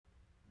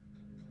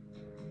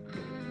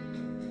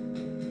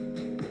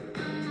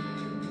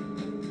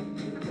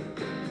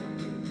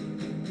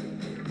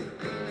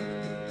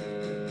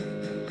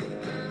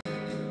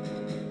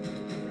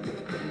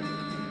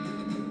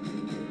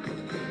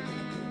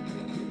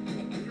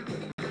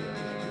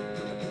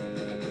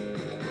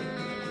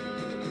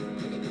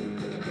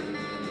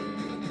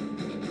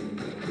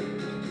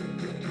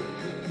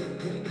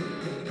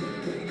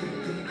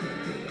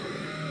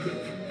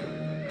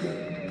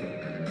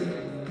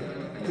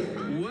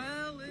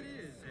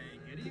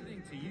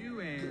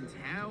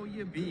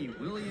WB,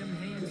 William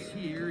Haynes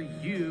here.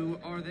 You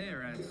are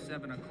there at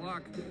 7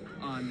 o'clock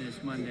on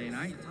this Monday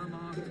night.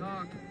 Tomahawk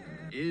Talk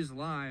is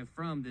live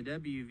from the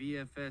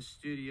WVFS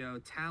studio,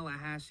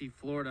 Tallahassee,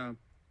 Florida,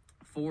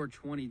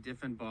 420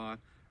 Diffenbaugh.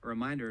 A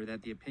reminder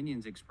that the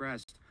opinions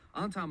expressed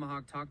on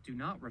Tomahawk Talk do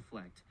not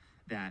reflect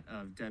that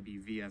of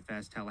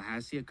WVFS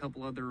Tallahassee. A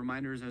couple other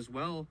reminders as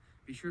well.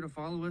 Be sure to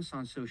follow us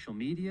on social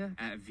media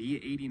at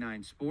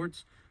V89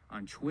 Sports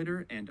on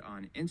Twitter and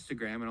on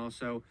Instagram. And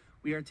also,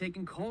 we are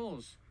taking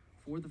calls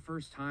for the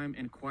first time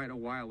in quite a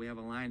while. We have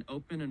a line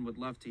open and would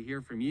love to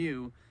hear from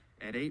you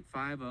at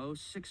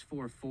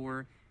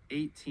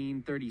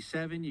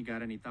 850-644-1837. You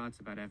got any thoughts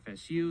about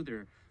FSU?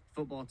 Their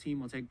football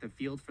team will take the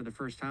field for the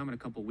first time in a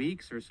couple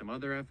weeks. There's some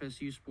other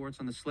FSU sports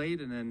on the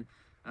slate. And then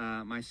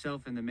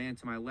myself and the man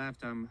to my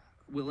left,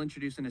 we'll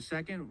introduce in a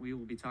second. We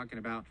will be talking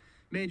about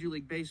Major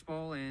League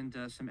Baseball and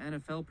some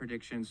NFL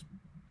predictions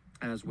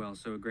as well.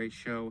 So a great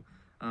show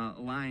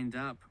lined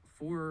up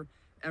for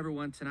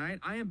everyone tonight.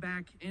 I am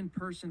back in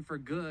person for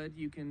good.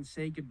 You can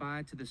say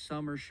goodbye to the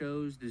summer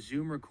shows, the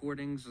Zoom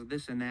recordings,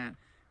 this and that.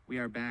 We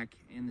are back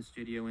in the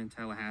studio in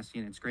Tallahassee,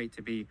 and it's great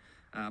to be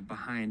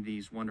behind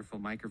these wonderful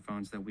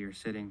microphones that we are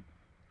sitting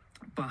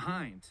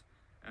behind.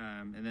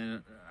 And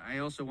then I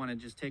also want to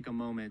just take a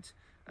moment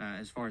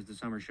as far as the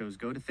summer shows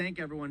go to thank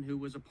everyone who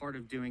was a part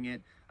of doing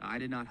it. I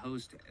did not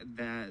host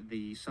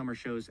the summer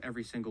shows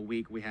every single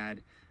week. We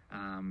had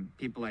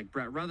people like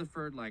Brett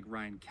Rutherford, like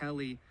Ryan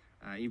Kelly,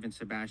 even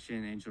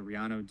Sebastian Angel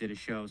Riano did a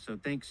show. So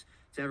thanks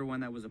to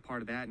everyone that was a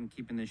part of that and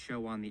keeping this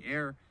show on the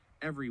air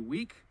every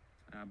week.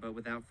 But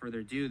without further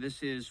ado,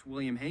 this is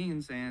William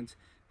Haynes and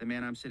the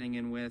man I'm sitting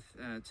in with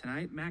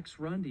tonight, Max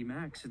Rundy.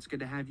 Max, it's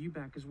good to have you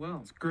back as well.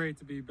 It's great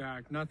to be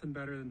back. Nothing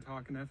better than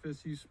talking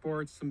FSU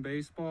sports, some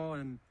baseball,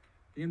 and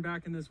being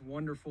back in this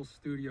wonderful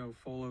studio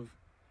full of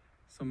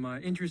some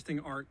interesting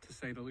art, to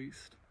say the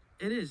least.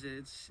 It is.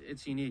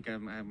 It's unique.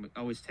 I'm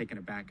always taken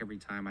aback every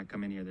time I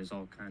come in here. There's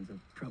all kinds of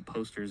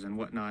posters and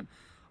whatnot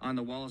on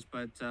the walls.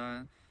 But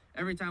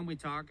every time we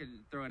talk and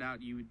throw it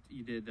out, you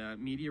did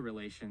media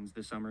relations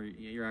this summer.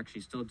 You're actually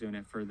still doing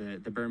it for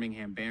the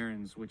Birmingham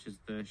Barons, which is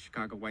the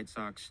Chicago White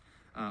Sox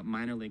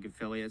minor league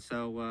affiliate.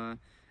 So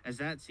as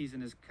that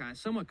season is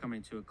somewhat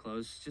coming to a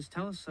close, just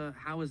tell us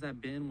how has that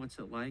been? What's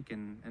it like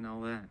and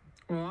all that?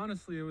 Well,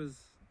 honestly, it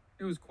was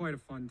quite a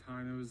fun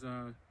time. It was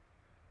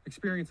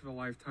experience of a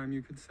lifetime,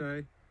 you could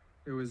say.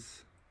 It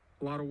was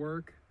a lot of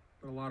work,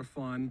 but a lot of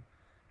fun.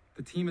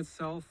 The team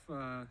itself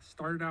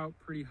started out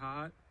pretty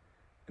hot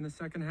in the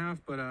second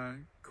half, but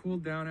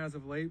cooled down as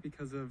of late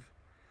because of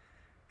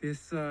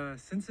this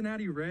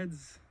Cincinnati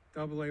Reds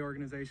AA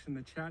organization.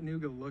 The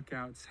Chattanooga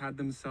Lookouts had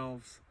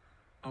themselves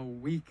a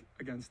week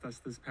against us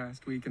this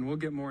past week, and we'll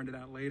get more into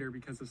that later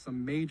because of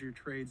some major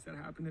trades that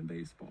happened in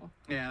baseball.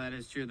 Yeah, that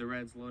is true. The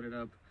Reds loaded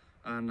up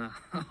on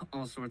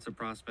all sorts of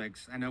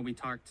prospects. I know we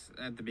talked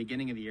at the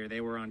beginning of the year,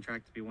 they were on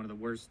track to be one of the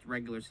worst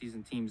regular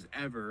season teams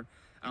ever.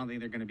 I don't think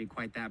they're going to be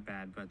quite that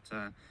bad, but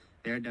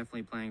they're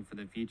definitely playing for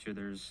the future.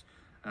 There's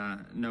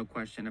no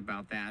question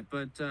about that.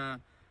 But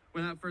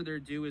without further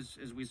ado,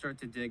 as we start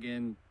to dig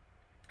in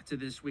to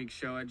this week's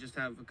show, I just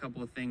have a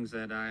couple of things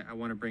that I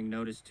want to bring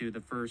notice to.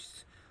 The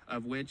first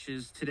of which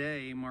is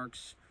today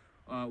marks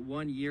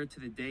 1 year to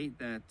the date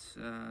that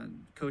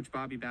Coach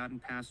Bobby Bowden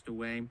passed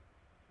away.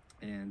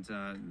 And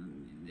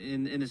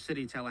in the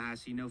city of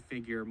Tallahassee, no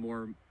figure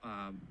more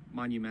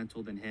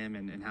monumental than him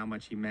and how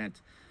much he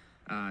meant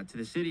to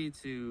the city,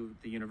 to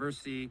the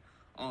university,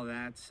 all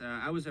that.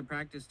 I was at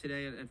practice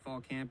today at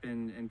fall camp,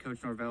 and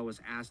Coach Norvell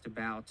was asked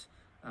about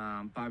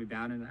Bobby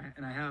Bowden.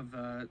 And I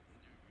have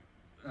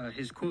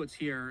his quotes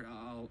here.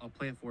 I'll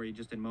play it for you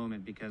just in a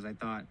moment because I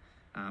thought,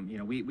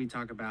 we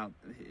talk about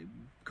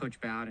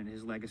Coach Bowden and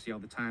his legacy all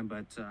the time,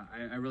 but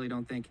I really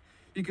don't think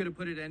you could have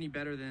put it any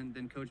better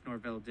than Coach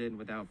Norvell did. And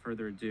without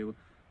further ado,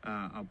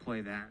 I'll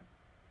play that.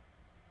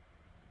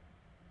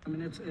 I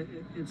mean, it's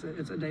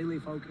a daily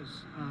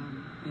focus.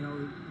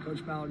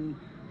 Coach Bowden,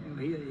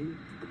 he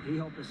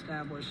helped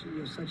establish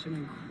such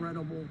an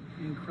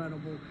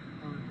incredible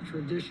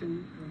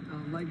tradition,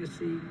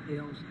 legacy,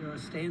 a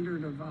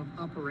standard of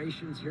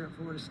operations here at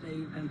Florida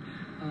State, and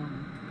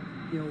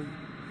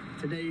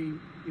today,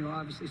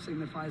 obviously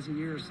signifies a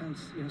year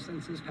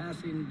since his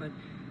passing, but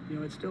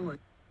it's still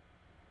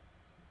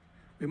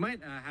We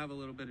might have a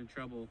little bit of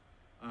trouble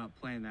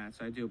playing that,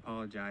 so I do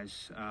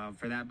apologize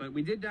for that. But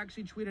we did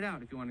actually tweet it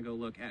out if you want to go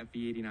look at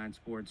V89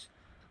 Sports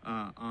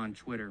on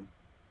Twitter.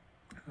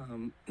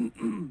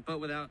 But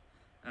without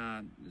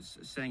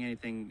saying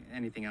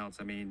anything else,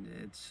 I mean,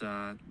 it's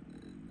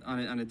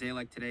on a day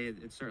like today,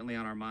 it's certainly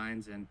on our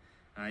minds. And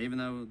even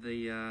though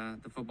the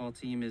football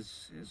team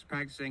is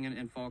practicing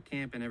in fall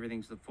camp and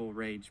everything's the full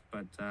rage,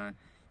 but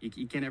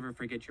you can't ever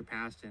forget your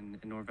past,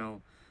 and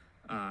Norvell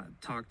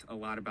talked a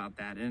lot about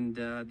that. And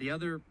the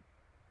other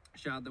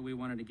shout that we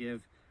wanted to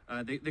give,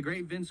 the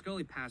great Vin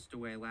Scully passed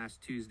away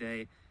last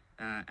Tuesday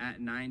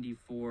at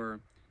 94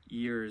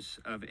 years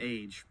of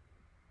age.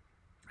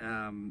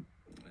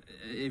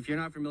 If you're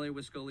not familiar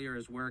with Scully or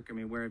his work, I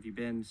mean, where have you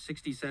been?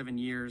 67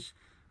 years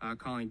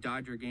calling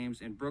Dodger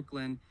games in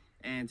Brooklyn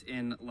and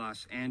in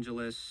Los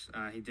Angeles.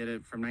 He did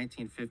it from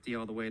 1950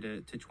 all the way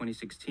to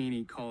 2016.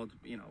 He called,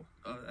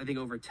 I think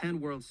over 10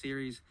 World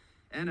Series,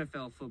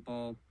 NFL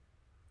football,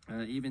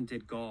 even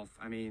did golf.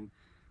 I mean,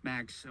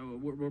 Max,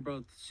 we're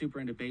both super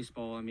into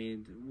baseball. I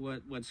mean,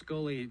 what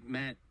Scully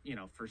meant,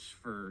 for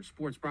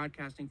sports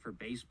broadcasting, for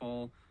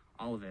baseball,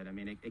 all of it. I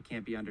mean, it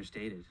can't be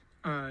understated.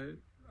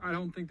 I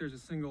don't think there's a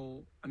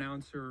single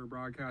announcer or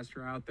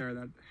broadcaster out there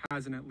that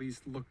hasn't at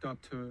least looked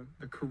up to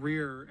the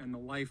career and the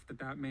life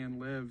that man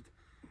lived.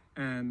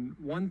 And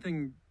one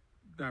thing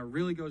that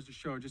really goes to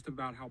show just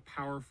about how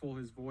powerful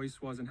his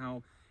voice was and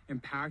how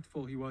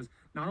impactful he was,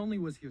 not only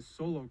was he a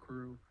solo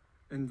crew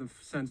in the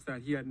sense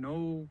that he had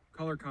no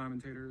color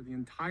commentator the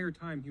entire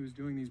time he was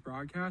doing these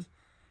broadcasts,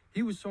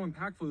 he was so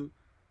impactful.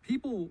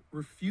 People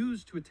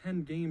refused to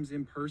attend games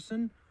in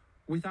person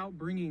without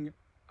bringing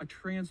a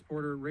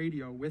transporter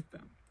radio with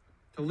them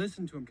to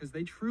listen to him, because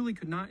they truly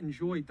could not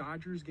enjoy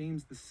Dodgers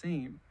games the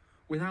same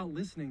without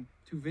listening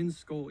to Vin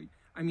Scully.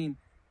 I mean,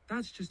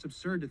 that's just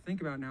absurd to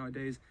think about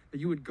nowadays, that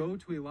you would go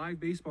to a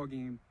live baseball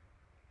game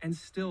and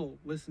still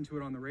listen to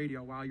it on the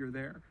radio while you're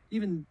there,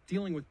 even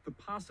dealing with the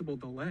possible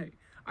delay.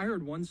 I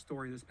heard one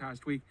story this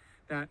past week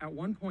that at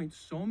one point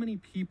so many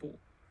people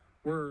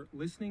were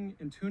listening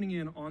and tuning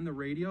in on the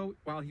radio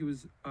while he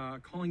was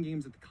calling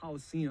games at the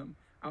Coliseum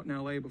out in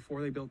LA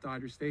before they built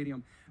Dodger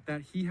Stadium,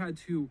 that he had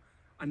to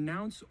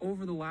announce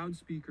over the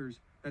loudspeakers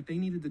that they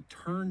needed to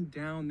turn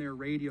down their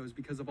radios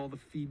because of all the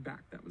feedback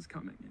that was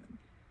coming in.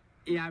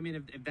 Yeah, I mean,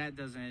 if that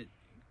doesn't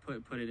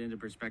put it into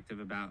perspective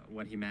about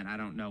what he meant, I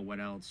don't know what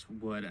else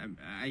would.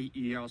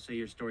 You also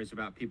hear stories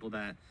about people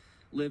that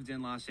lived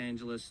in Los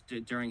Angeles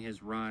during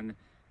his run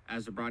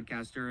as a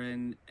broadcaster,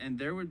 and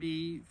there would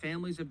be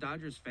families of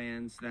Dodgers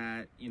fans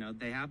that,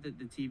 they have the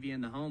TV in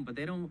the home, but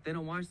they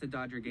don't watch the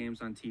Dodger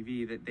games on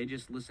TV. That they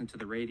just listen to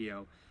the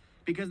radio,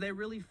 because they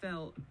really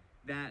felt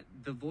that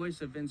the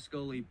voice of Vin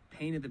Scully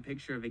painted the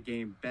picture of a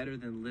game better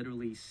than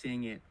literally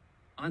seeing it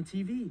on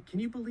TV. Can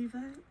you believe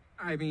that?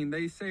 I mean,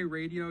 they say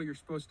radio, you're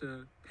supposed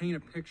to paint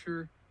a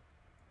picture,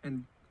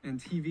 and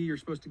TV, you're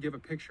supposed to give a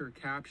picture, a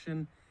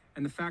caption.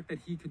 And the fact that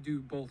he could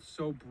do both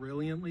so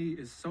brilliantly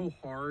is so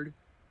hard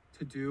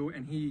to do,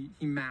 and he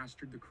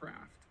mastered the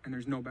craft, and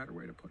there's no better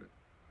way to put it.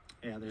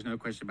 Yeah, there's no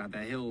question about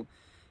that. He'll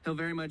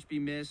very much be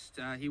missed.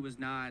 He was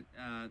not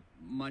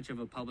much of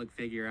a public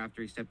figure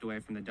after he stepped away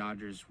from the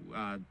Dodgers.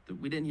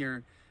 We didn't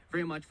hear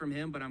very much from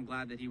him, but I'm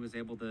glad that he was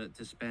able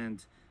to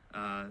spend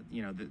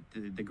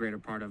the greater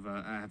part of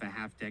a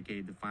half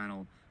decade, the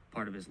final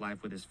part of his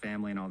life with his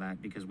family and all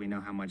that, because we know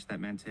how much that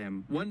meant to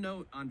him. One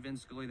note on Vin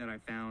Scully that I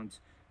found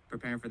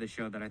preparing for the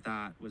show that I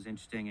thought was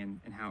interesting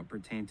and how it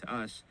pertained to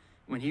us.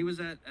 When he was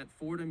at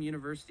Fordham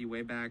University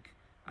way back,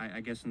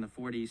 I guess in the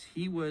 40s,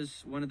 he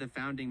was one of the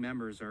founding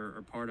members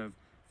or part of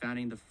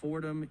founding the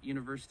Fordham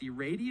University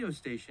radio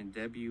station,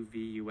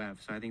 WVUF.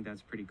 So I think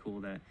that's pretty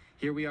cool that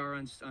here we are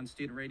on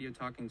student radio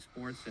talking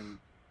sports, and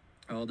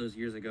all those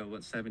years ago,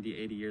 70,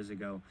 80 years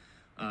ago,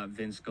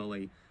 Vin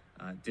Scully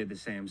did the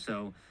same.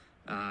 So,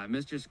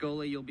 Mr.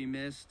 Scully, you'll be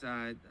missed.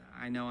 I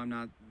know I'm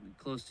not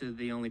close to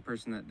the only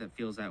person that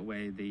feels that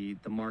way. The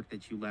mark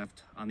that you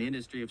left on the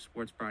industry of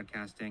sports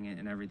broadcasting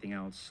and everything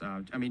else.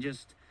 I mean,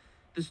 just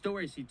the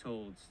stories he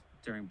told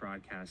during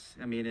broadcasts.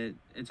 I mean,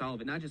 it's all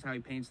of it. Not just how he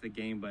paints the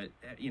game, but,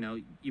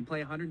 you play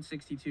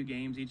 162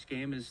 games. Each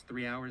game is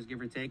 3 hours,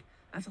 give or take.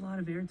 That's a lot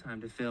of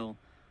airtime to fill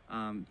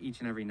each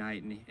and every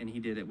night, and he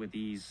did it with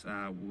ease,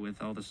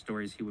 with all the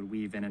stories he would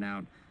weave in and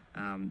out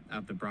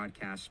of the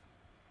broadcast.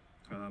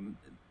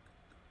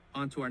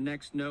 On to our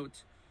next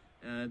note,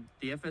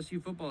 the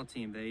FSU football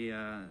team.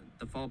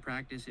 The fall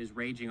practice is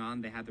raging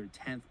on. They had their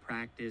 10th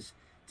practice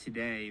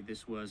today.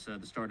 This was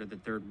the start of the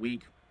third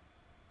week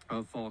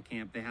of fall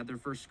camp. They had their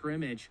first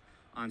scrimmage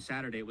on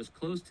Saturday. It was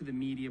closed to the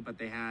media, but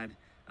they had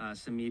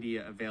some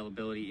media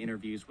availability,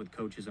 interviews with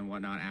coaches and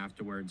whatnot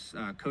afterwards.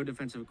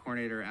 Co-defensive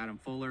coordinator Adam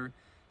Fuller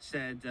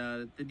said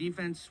the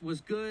defense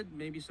was good,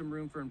 maybe some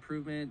room for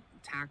improvement,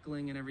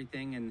 tackling and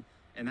everything,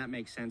 and that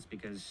makes sense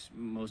because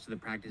most of the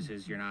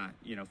practices you're not,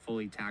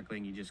 fully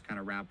tackling, you just kind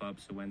of wrap up.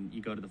 So when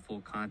you go to the full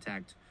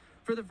contact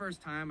for the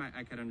first time,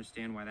 I could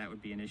understand why that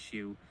would be an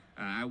issue.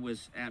 I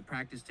was at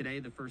practice today,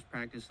 the first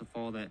practice of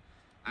fall that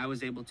I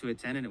was able to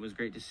attend, and it was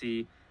great to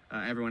see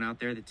everyone out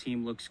there. The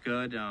team looks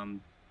good.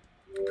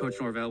 Coach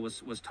Norvell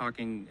was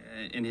talking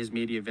in his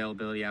media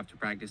availability after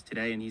practice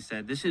today, and he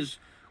said this is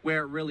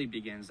where it really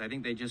begins. I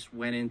think they just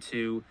went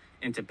into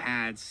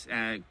pads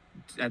at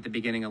the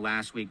beginning of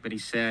last week, but he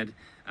said,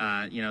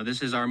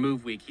 this is our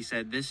move week. He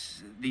said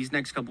these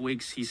next couple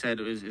weeks, he said,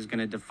 is going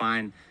to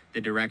define the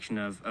direction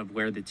of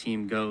where the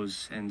team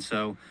goes. And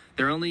so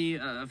they're only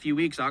a few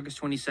weeks, August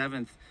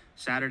 27th,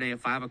 Saturday at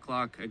 5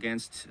 o'clock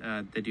against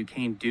the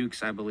Duquesne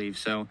Dukes, I believe.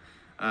 So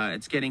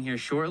it's getting here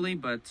shortly,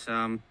 but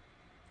from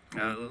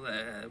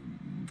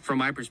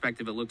my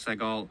perspective, it looks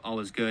like all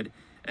is good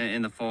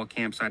in the fall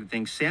camp side of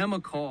things. Sam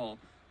McCall,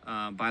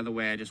 by the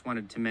way, I just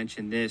wanted to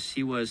mention this.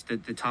 He was the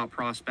top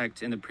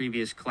prospect in the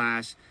previous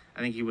class. I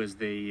think he was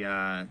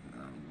the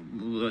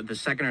the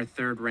second or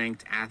third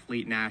ranked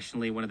athlete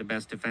nationally, one of the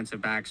best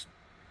defensive backs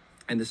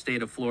in the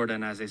state of Florida,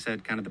 and as I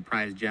said, kind of the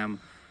prize gem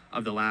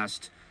of the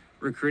last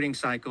recruiting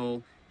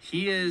cycle.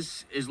 He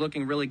is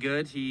looking really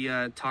good. He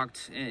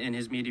talked in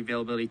his media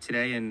availability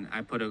today, and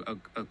I put a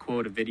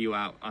quote, a video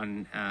out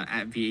on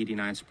at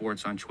V89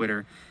 Sports on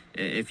Twitter,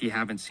 if you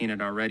haven't seen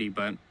it already.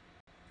 But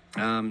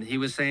he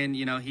was saying,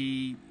 you know,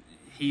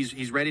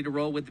 he's ready to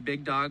roll with the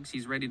big dogs.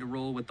 He's ready to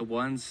roll with the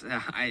ones.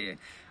 I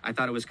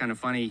thought it was kind of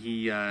funny.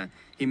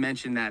 He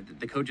mentioned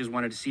that the coaches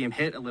wanted to see him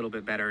hit a little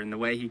bit better, and the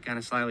way he kind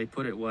of slyly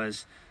put it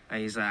was,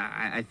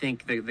 I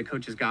think the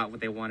coaches got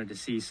what they wanted to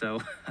see. So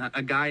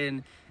a guy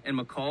in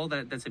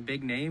McCall that's a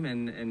big name,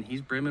 and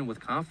he's brimming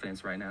with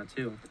confidence right now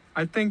too.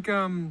 I think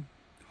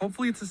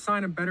hopefully it's a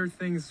sign of better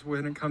things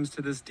when it comes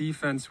to this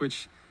defense,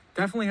 which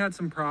definitely had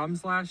some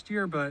problems last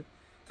year. But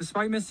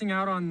despite missing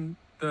out on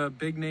the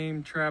big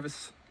name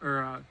Travis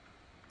Hunter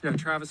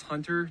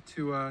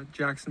to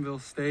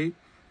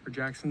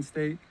Jackson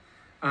State,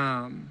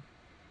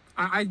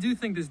 I do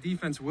think this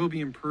defense will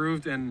be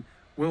improved and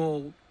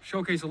will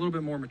showcase a little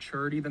bit more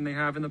maturity than they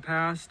have in the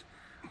past.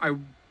 I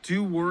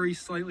do worry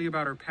slightly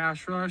about our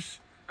pass rush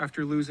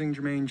after losing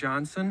Jermaine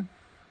Johnson,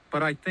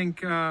 but I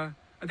think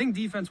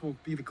defense will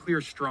be the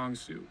clear strong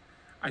suit.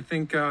 I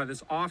think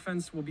this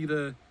offense will be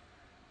the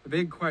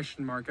big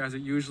question mark, as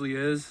it usually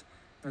is,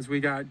 as we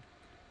got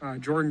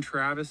Jordan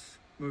Travis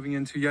moving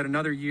into yet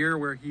another year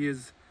where he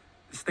is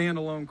the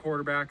standalone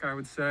quarterback, I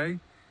would say.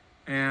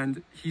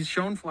 And he's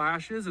shown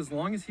flashes. As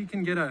long as he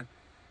can get a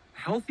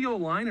healthy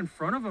O-line in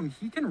front of him,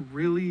 he can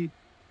really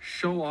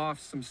show off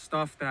some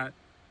stuff that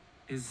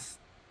is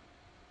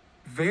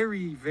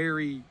very,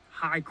 very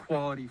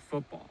high-quality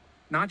football.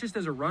 Not just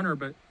as a runner,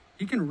 but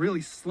he can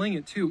really sling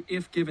it too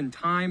if given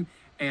time.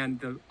 And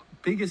the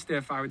biggest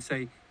if, I would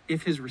say,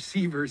 if his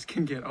receivers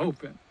can get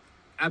open.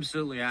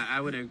 Absolutely. I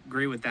would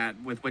agree with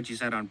that, with what you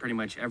said on pretty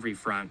much every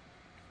front.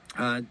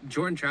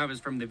 Jordan Travis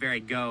from the very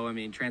go, I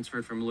mean,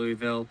 transferred from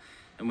Louisville,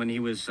 and when he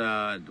was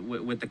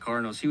with the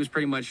Cardinals, he was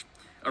pretty much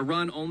a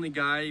run-only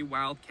guy,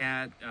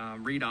 wildcat,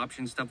 read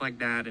option, stuff like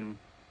that. And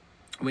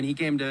when he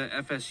came to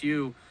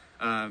FSU,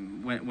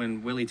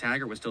 when Willie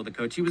Taggart was still the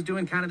coach, he was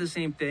doing kind of the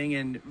same thing.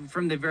 And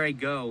from the very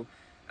go,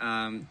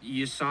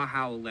 you saw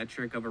how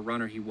electric of a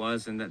runner he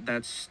was, and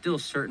that's still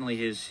certainly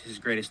his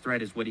greatest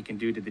threat is what he can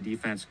do to the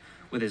defense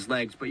with his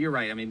legs. But you're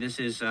right. I mean, this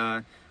is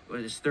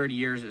his 30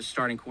 years as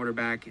starting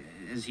quarterback,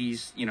 as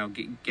he's, you know,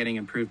 getting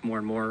improved more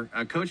and more.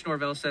 Coach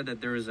Norvell said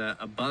that there was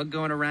a bug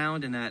going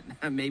around and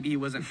that maybe he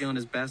wasn't feeling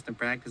his best in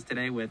practice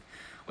today with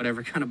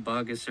whatever kind of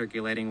bug is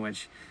circulating,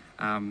 which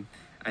I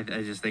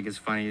just think is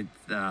funny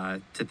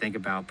to think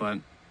about. But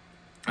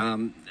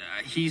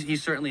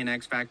he's certainly an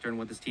X factor in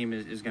what this team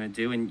is going to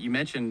do. And you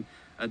mentioned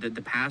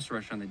the pass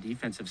rush on the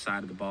defensive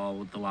side of the ball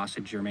with the loss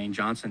of Jermaine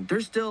Johnson.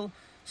 There's still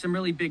some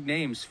really big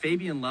names.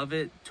 Fabian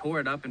Lovett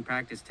tore it up in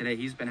practice today.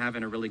 He's been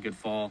having a really good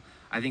fall.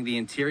 I think the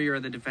interior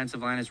of the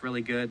defensive line is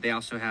really good. They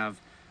also have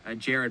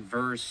Jared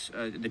Verse,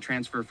 the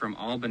transfer from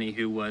Albany,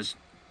 who was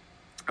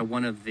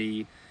one of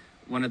the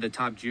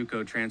top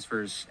JUCO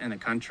transfers in the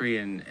country,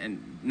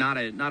 and not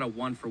a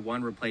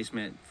 1-for-1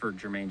 replacement for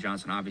Jermaine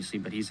Johnson, obviously,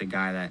 but he's a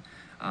guy that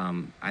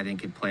I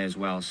think could play as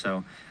well.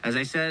 So, as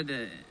I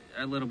said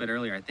a little bit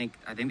earlier, I think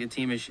the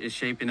team is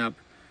shaping up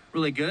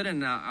really good,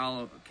 and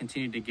I'll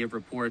continue to give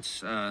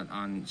reports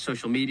on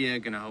social media.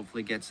 Going to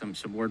hopefully get some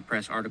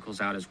WordPress articles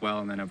out as well,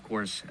 and then of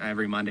course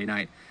every Monday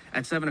night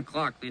at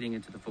 7:00 leading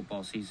into the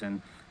football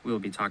season, we will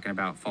be talking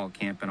about fall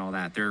camp and all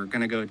that. They're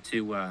going to go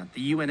to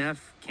the UNF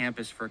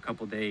campus for a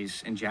couple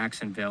days in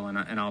Jacksonville,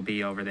 and I'll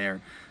be over there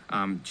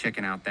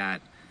checking out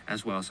that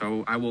as well.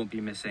 So I won't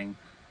be missing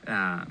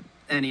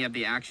any of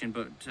the action.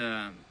 But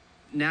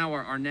now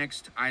our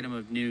next item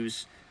of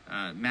news.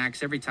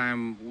 Max, every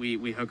time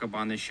we hook up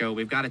on this show,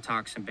 we've got to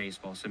talk some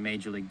baseball, some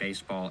Major League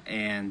Baseball.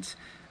 And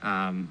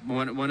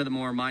one of the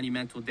more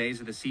monumental days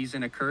of the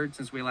season occurred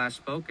since we last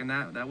spoke, and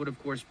that would, of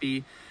course,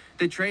 be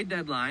the trade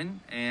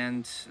deadline.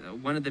 And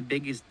one of the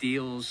biggest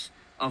deals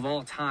of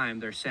all time,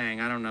 they're saying.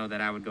 I don't know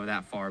that I would go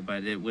that far,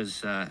 but it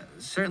was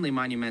certainly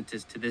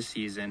monumentous to this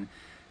season.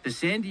 The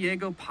San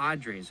Diego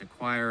Padres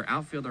acquire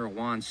outfielder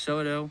Juan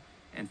Soto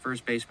and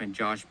first baseman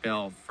Josh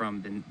Bell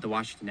from the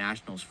Washington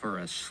Nationals for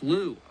a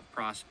slew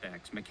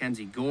prospects.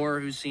 Mackenzie Gore,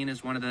 who's seen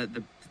as one of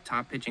the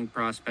top pitching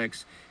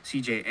prospects,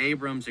 CJ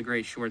Abrams, a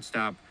great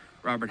shortstop,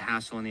 Robert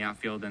Hassel in the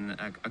outfield, and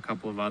a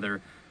couple of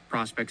other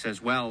prospects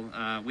as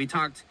well. We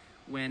talked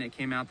when it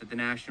came out that the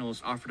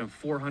Nationals offered him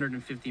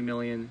 $450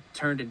 million,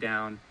 turned it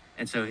down,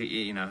 and so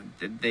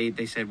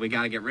they said we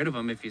got to get rid of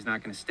him if he's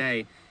not going to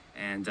stay,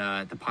 and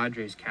the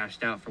Padres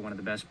cashed out for one of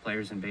the best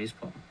players in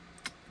baseball.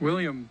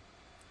 William,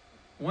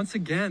 once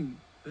again,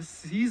 this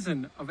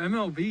season of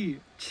MLB,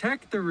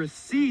 check the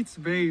receipts,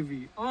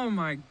 baby. Oh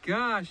my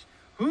gosh.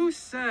 Who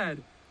was that?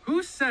 Who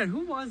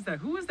was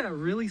that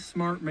really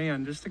smart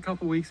man just a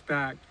couple weeks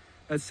back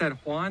that said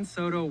Juan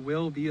Soto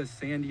will be a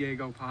San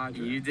Diego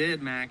Padre? You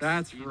did, Max.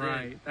 That's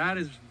right. That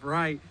is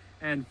right.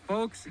 And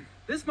folks,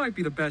 this might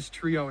be the best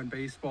trio in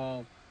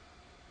baseball,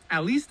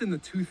 at least in the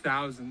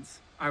 2000s.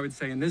 I would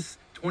say, in this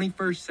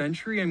 21st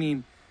century. I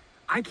mean,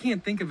 I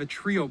can't think of a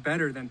trio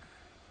better than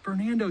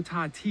Fernando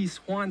Tatis,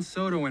 Juan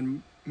Soto,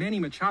 and Manny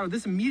Machado.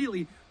 This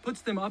immediately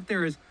puts them up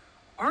there as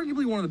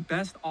arguably one of the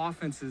best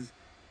offenses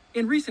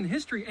in recent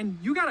history. And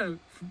you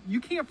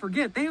can't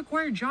forget, they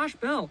acquired Josh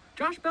Bell.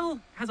 Josh Bell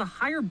has a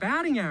higher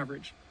batting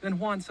average than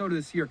Juan Soto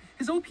this year.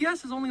 His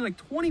OPS is only like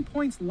 20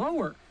 points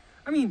lower.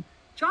 I mean,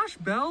 Josh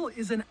Bell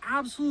is an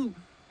absolute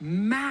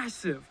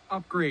massive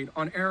upgrade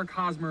on Eric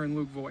Hosmer and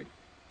Luke Voigt.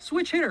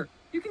 Switch hitter.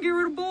 You can get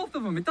rid of both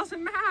of them. It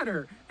doesn't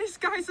matter. This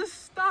guy's a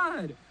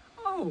stud.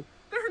 Oh,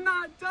 they're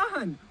not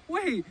done.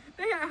 Wait,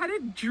 they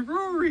added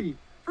Drury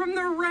from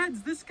the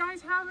Reds. This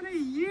guy's having a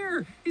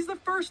year. He's the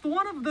first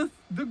one of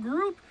the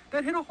group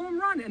that hit a home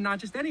run, and not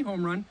just any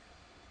home run.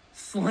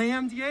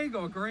 Slam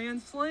Diego, a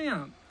grand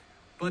slam.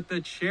 But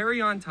the cherry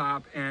on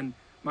top, and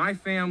my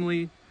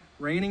family,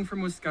 reigning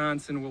from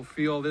Wisconsin, will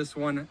feel this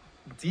one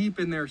deep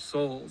in their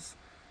souls.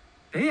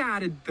 They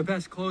added the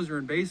best closer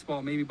in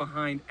baseball, maybe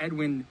behind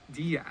Edwin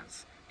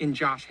Diaz, in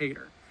Josh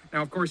Hader.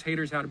 Now, of course,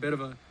 Hader's had a bit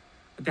of a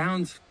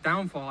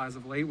downfall as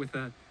of late with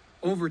a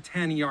over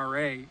 10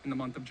 ERA in the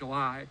month of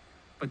July.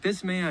 But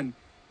this man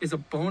is a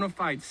bona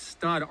fide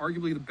stud,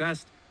 arguably the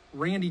best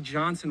Randy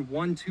Johnson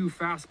 1-2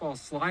 fastball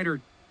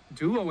slider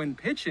duo in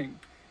pitching.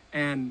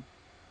 And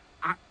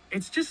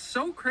it's just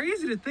so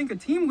crazy to think a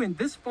team went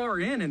this far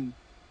in and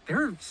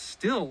they're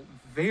still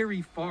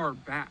very far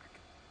back.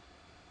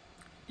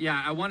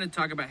 Yeah, I want to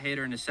talk about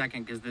Hader in a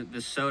second because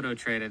the Soto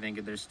trade, I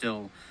think there's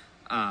still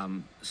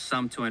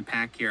some to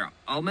unpack here.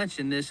 I'll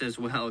mention this as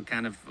well,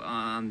 kind of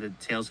on the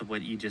tails of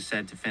what you just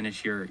said to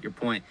finish your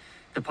point.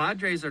 The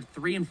Padres are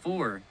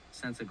 3-4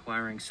 since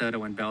acquiring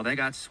Soto and Bell. They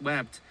got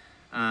swept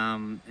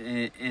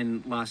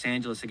in Los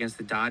Angeles against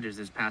the Dodgers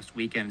this past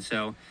weekend.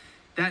 So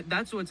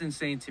that's what's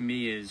insane to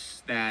me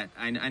is that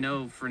I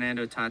know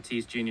Fernando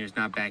Tatis Jr. is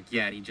not back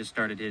yet. He just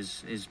started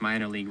his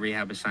minor league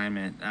rehab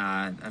assignment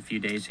a few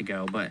days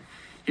ago. But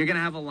you're going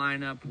to have a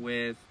lineup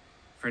with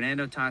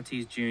Fernando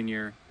Tatis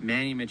Jr.,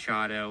 Manny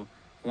Machado,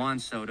 Juan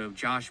Soto,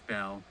 Josh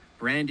Bell,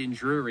 Brandon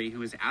Drury,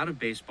 who is out of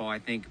baseball, I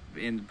think,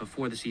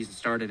 before the season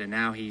started, and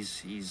now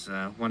he's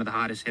one of the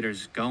hottest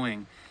hitters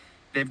going.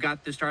 They've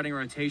got the starting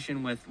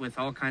rotation with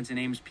all kinds of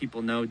names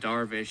people know,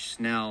 Darvish,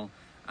 Snell,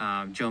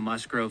 Joe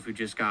Musgrove, who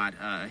just got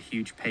a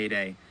huge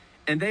payday.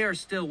 And they are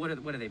still, what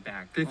are they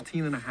back?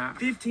 15 and a half.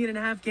 15 and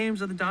a half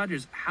games of the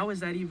Dodgers. How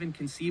is that even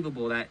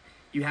conceivable that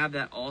you have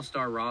that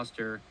all-star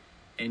roster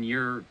and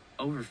you're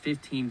over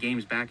 15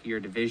 games back of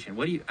your division?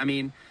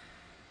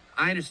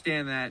 I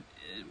understand that,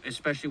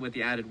 especially with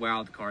the added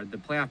wild card, the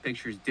playoff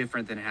picture is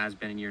different than it has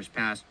been in years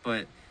past,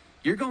 but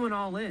you're going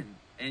all in,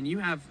 and you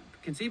have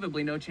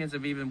conceivably no chance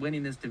of even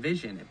winning this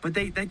division. But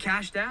they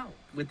cashed out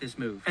with this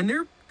move. And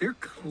they're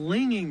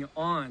clinging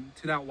on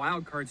to that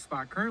wild card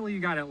spot. Currently, you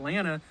got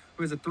Atlanta,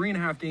 who has a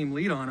 3.5 game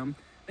lead on them.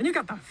 Then you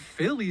got the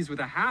Phillies with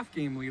a half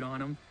game lead on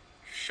them.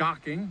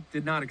 Shocking.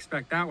 Did not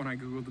expect that when I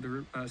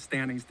Googled the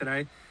standings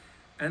today.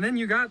 And then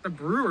you got the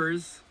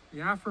Brewers,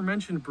 the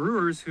aforementioned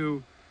Brewers,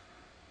 who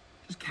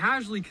just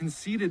casually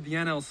conceded the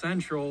NL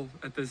Central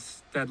at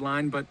this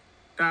deadline, but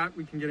that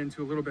we can get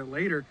into a little bit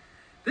later.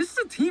 This is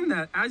a team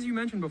that, as you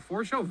mentioned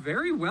before, show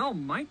very well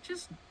might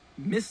just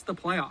miss the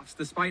playoffs,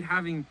 despite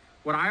having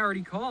what I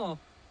already call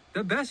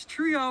the best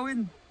trio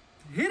in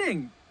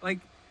hitting. Like,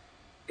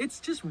 it's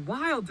just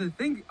wild to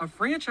think a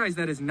franchise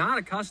that is not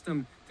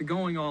accustomed to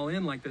going all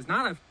in like this,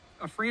 not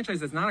a franchise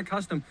that's not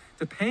accustomed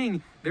to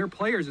paying their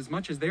players as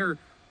much as they're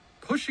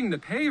pushing to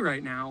pay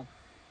right now,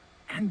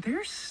 and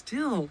they're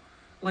still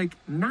like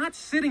not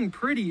sitting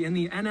pretty in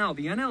the NL.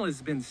 The NL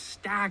has been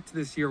stacked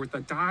this year with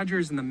the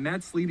Dodgers and the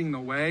Mets leading the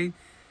way.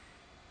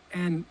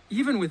 And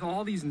even with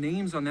all these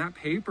names on that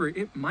paper,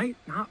 it might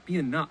not be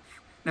enough.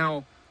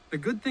 Now, the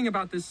good thing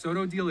about this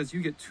Soto deal is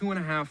you get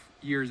 2.5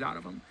 years out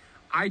of him.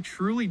 I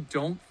truly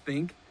don't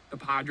think the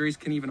Padres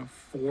can even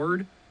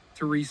afford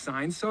to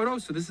re-sign Soto.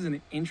 So this is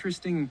an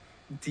interesting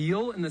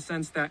deal in the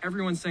sense that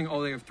everyone's saying,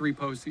 oh, they have 3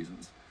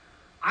 postseasons.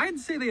 I'd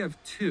say they have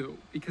 2,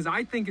 because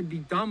I think it'd be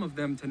dumb of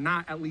them to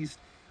not at least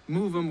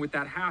move him with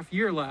that half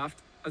year left,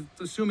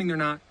 assuming they're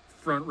not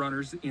front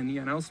runners in the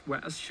NL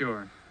West.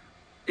 Sure.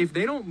 If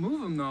they don't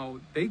move him, though,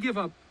 they give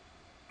up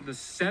the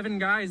 7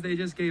 guys they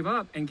just gave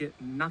up and get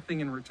nothing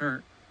in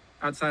return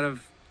outside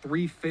of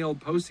 3 failed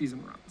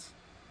postseason runs.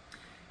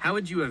 How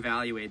would you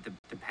evaluate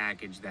the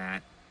package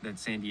that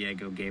San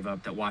Diego gave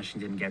up that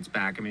Washington gets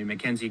back? I mean,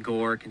 Mackenzie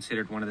Gore,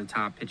 considered one of the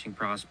top pitching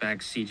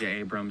prospects, C.J.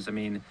 Abrams. I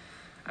mean,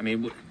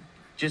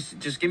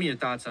 just give me your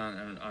thoughts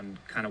on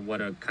kind of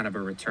what a kind of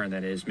a return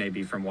that is,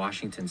 maybe from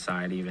Washington's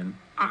side even.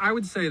 I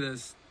would say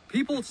this.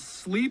 People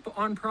sleep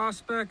on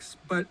prospects,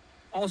 but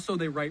also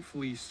they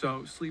rightfully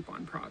so sleep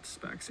on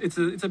prospects. It's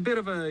a bit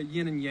of a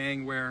yin and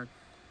yang where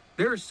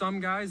there are some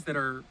guys that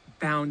are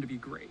bound to be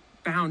great,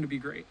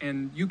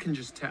 and you can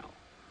just tell.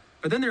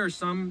 But then there are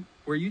some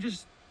where you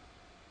just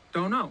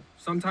don't know.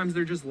 Sometimes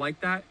they're just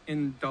like that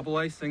in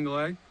AA, single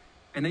A,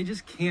 and they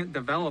just can't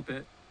develop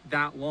it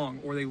that long,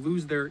 or they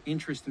lose their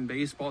interest in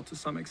baseball to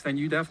some extent.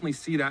 You definitely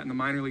see that in the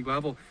minor league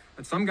level,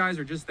 that some guys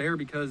are just there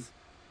because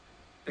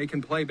They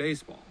can play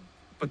baseball,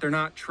 but they're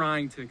not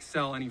trying to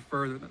excel any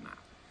further than that.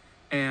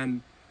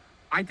 And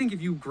I think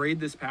if you grade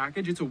this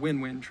package, it's a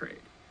win-win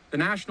trade. The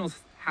Nationals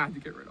had to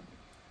get rid of him.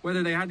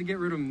 Whether they had to get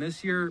rid of him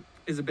this year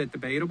is a bit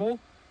debatable,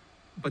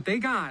 but they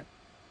got,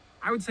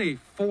 I would say,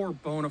 4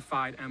 bona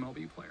fide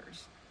MLB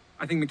players.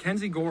 I think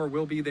Mackenzie Gore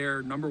will be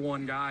their number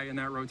 1 guy in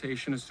that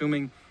rotation,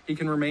 assuming he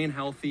can remain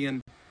healthy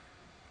and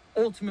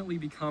ultimately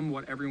become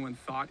what everyone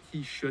thought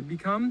he should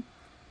become.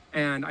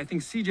 And I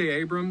think C.J.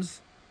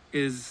 Abrams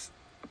is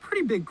a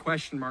pretty big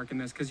question mark in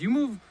this, because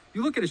you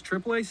look at his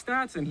AAA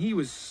stats, and he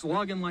was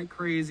slugging like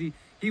crazy.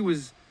 He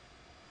was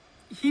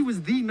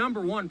the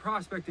number 1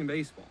 prospect in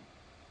baseball.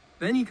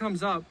 Then he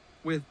comes up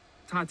with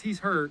Tatis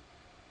hurt,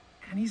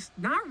 and he's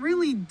not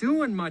really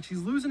doing much.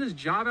 He's losing his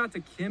job out to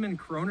Kim and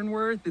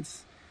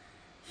Cronenworth.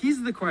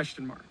 He's the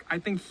question mark. I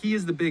think he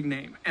is the big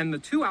name. And the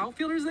 2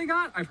 outfielders they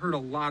got, I've heard a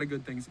lot of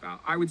good things about.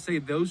 I would say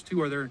those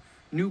 2 are their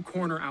new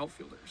corner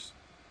outfielders.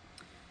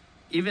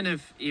 Even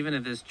if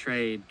this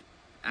trade,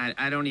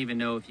 I don't even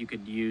know if you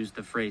could use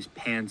the phrase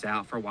 "pans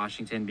out" for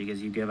Washington,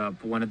 because you give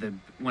up one of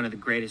the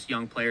greatest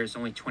young players,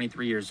 only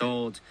 23 years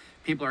old.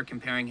 People are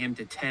comparing him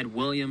to Ted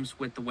Williams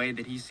with the way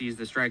that he sees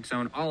the strike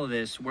zone. All of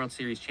this, World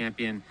Series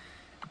champion.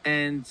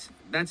 And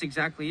that's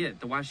exactly it.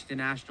 The Washington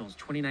Nationals,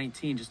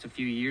 2019, just a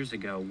few years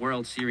ago,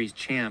 World Series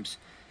champs.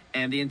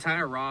 And the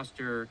entire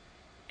roster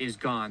is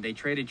gone. They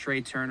traded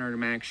Trey Turner and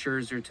Max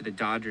Scherzer to the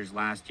Dodgers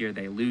last year.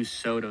 They lose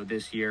Soto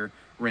this year.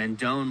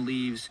 Rendon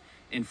leaves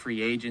in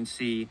free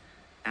agency.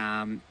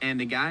 And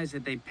the guys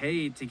that they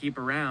paid to keep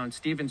around,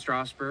 Steven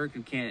Strasburg,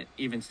 who can't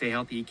even stay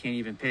healthy, he can't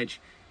even pitch,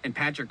 and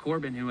Patrick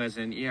Corbin, who has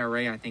an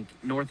ERA, I think,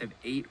 north of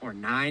 8 or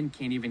 9,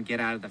 can't even get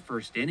out of the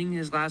first inning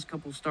his last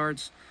couple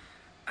starts.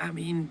 I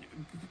mean,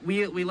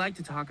 we like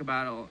to talk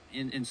about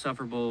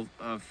insufferable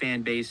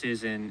fan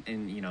bases and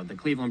the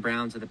Cleveland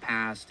Browns of the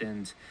past,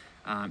 and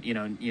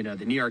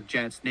the New York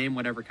Jets, name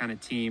whatever kind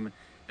of team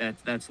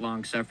that's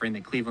long suffering,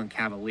 the Cleveland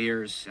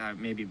Cavaliers,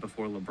 maybe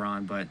before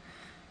LeBron, but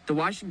the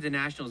Washington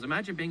Nationals,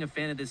 imagine being a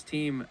fan of this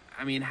team.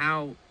 I mean,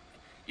 how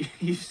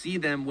you see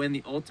them win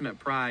the ultimate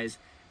prize,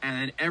 and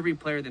then every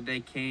player that they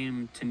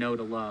came to know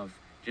to love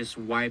just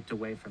wiped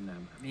away from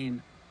them. I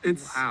mean,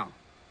 wow.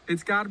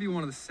 It's got to be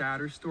one of the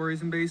sadder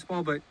stories in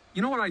baseball, but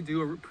you know what I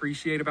do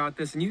appreciate about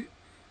this? And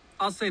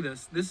I'll say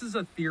this. This is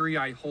a theory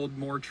I hold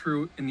more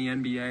true in the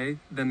NBA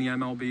than the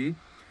MLB,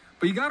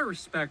 but you got to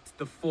respect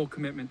the full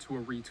commitment to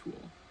a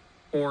retool,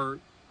 or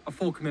a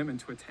full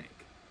commitment to a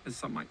tank, as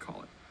some might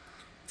call it.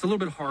 It's a little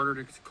bit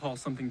harder to call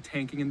something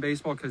tanking in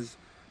baseball because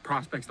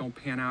prospects don't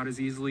pan out as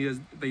easily as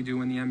they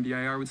do in the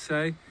NBA, I would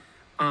say.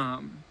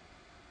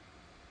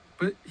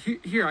 But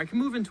here, I can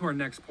move into our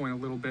next point a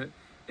little bit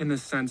in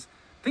this sense.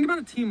 Think about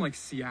a team like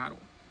Seattle.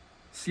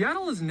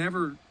 Seattle has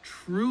never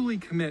truly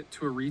commit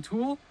to a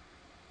retool,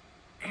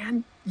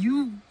 and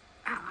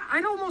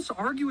I'd almost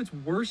argue it's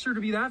worse to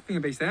be that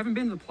fan base. They haven't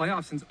been to the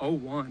playoffs since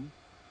 2001,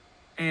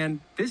 and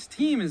this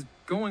team is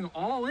going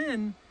all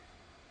in,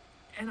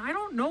 and I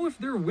don't know if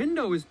their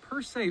window is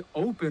per se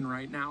open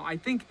right now. I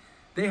think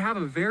they have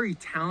a very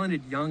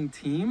talented young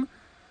team,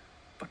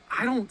 but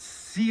I don't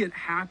see it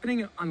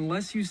happening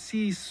unless you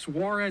see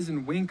Suarez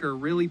and Winker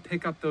really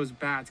pick up those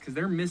bats, because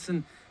they're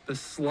missing the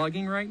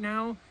slugging right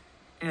now,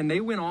 and they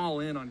went all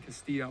in on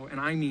Castillo, and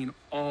I mean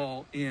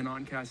all in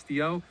on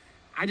Castillo.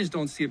 I just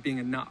don't see it being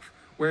enough.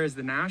 Whereas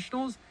the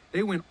Nationals,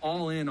 they went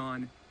all in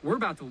on, we're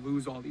about to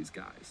lose all these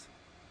guys.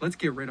 Let's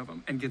get rid of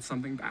them and get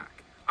something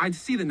back. I'd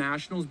see the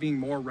Nationals being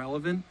more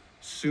relevant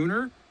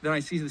sooner than I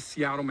see the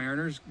Seattle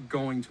Mariners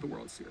going to the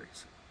World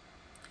Series.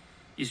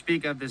 You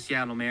speak of the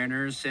Seattle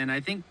Mariners, and I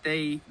think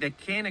they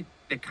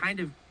kind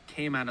of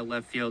came out of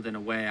left field in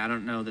a way. I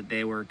don't know that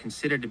they were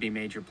considered to be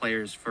major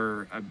players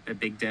for a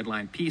big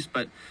deadline piece,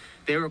 but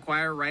they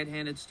require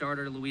right-handed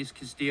starter Luis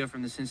Castillo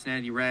from the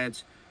Cincinnati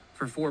Reds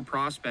for 4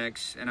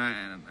 prospects, and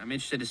I'm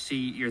interested to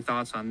see your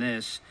thoughts on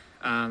this.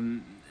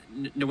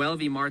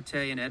 Noelvi Marte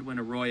and Edwin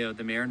Arroyo,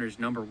 the Mariners'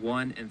 number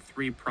 1 and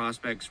 3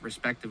 prospects,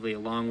 respectively,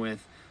 along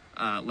with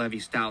Levi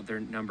Stout, their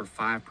number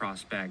 5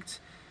 prospect.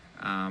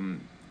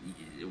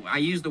 I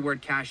use the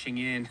word cashing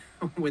in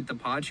with the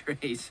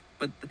Padres,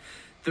 but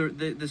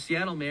the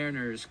Seattle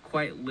Mariners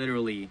quite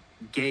literally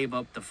gave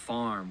up the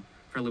farm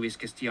for Luis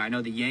Castillo. I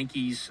know the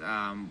Yankees,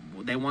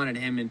 they wanted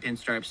him in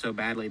pinstripes so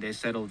badly they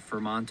settled for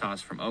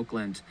Montas from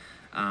Oakland.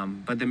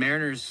 But the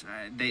Mariners,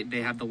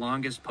 they have the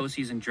longest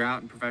postseason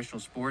drought in professional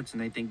sports, and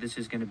they think this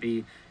is going to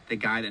be the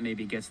guy that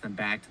maybe gets them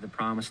back to the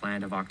promised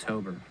land of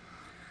October.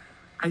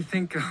 I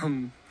think,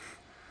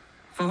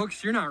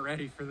 folks, you're not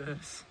ready for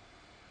this.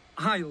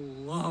 I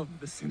love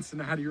the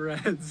Cincinnati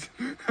Reds.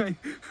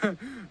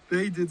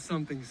 They did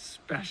something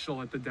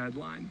special at the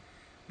deadline.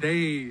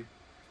 They're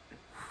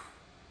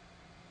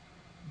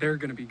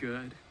going to be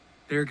good.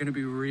 They're going to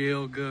be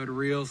real good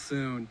real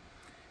soon.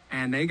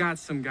 And they got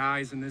some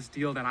guys in this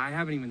deal that I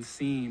haven't even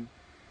seen.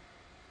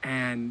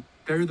 And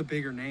they're the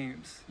bigger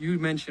names. You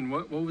mentioned,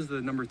 what was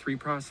the number 3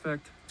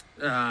 prospect?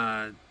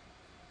 Edwin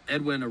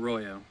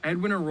Arroyo.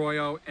 Edwin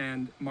Arroyo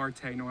and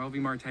Marte, Noelvi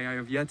Marte, I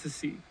have yet to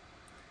see.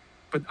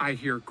 but I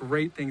hear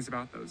great things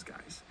about those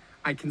guys.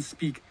 I can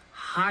speak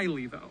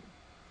highly, though,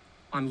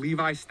 on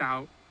Levi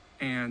Stout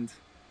and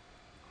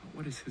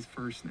what is his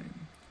first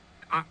name?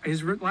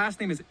 His last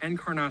name is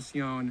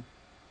Encarnacion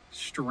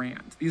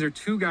Strand. These are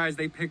two guys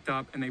they picked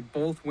up, and they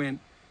both went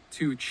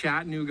to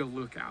Chattanooga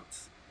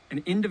Lookouts,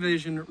 an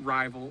in-division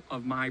rival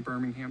of my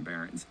Birmingham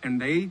Barons.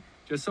 And they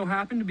just so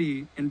happened to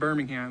be in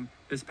Birmingham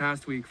this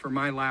past week for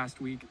my last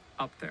week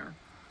up there.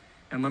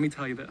 And let me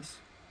tell you this.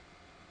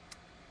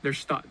 They're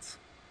studs.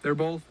 They're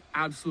both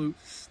absolute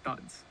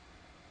studs.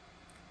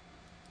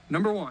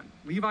 Number one,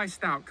 Levi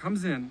Stout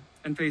comes in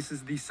and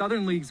faces the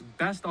Southern League's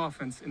best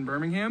offense in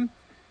Birmingham.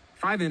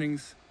 5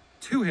 innings,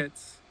 2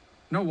 hits,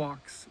 no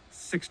walks,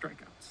 6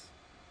 strikeouts.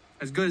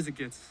 As good as it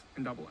gets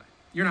in AA.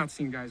 You're not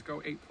seeing guys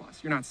go 8+.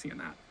 You're not seeing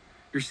that.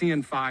 You're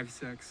seeing 5,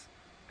 6.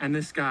 And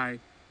this guy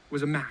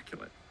was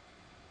immaculate.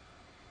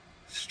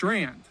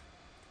 Strand,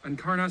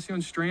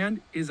 Encarnacion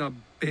Strand, is a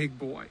big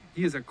boy.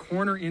 He is a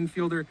corner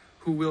infielder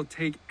who will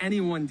take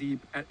anyone deep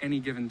at any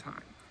given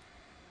time.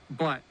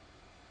 But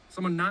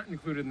someone not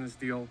included in this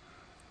deal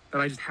that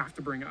I just have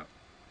to bring up.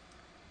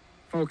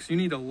 Folks, you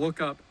need to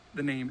look up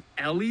the name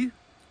Elly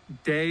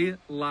De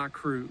La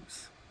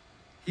Cruz.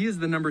 He is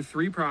the number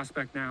 3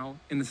 prospect now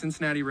in the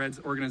Cincinnati Reds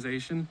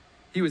organization.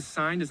 He was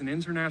signed as an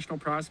international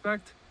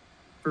prospect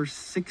for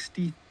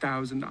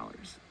 $60,000.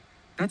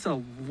 That's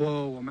a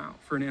low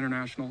amount for an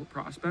international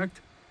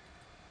prospect.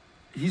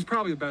 He's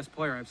probably the best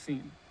player I've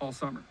seen all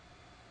summer.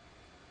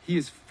 He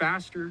is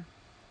faster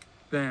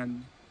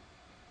than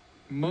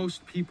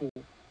most people,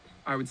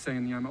 I would say,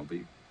 in the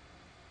MLB.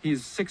 He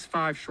is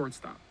 6'5"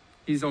 shortstop.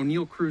 He's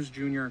O'Neal Cruz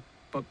Jr.,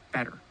 but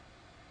better.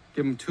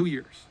 Give him 2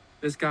 years.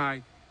 This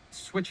guy,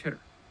 switch hitter,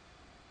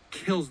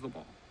 kills the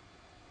ball.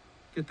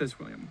 Get this,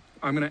 William.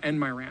 I'm going to end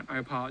my rant. I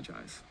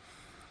apologize.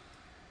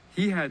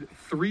 He had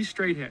 3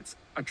 straight hits,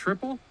 a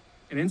triple,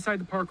 an inside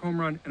the park home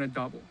run, and a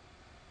double.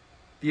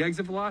 The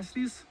exit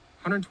velocities,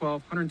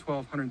 112,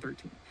 112,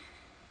 113.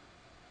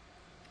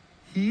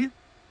 He,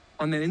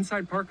 on the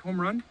inside park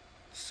home run,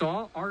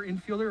 saw our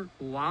infielder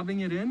lobbing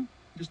it in,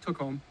 just took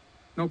home.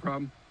 No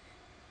problem.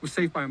 Was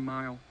safe by a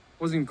mile.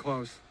 Wasn't even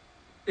close.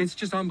 It's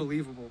just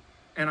unbelievable.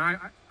 And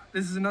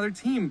this is another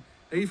team.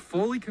 They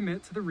fully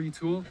commit to the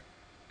retool.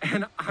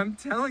 And I'm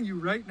telling you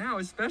right now,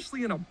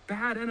 especially in a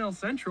bad NL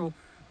Central,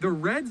 the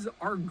Reds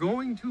are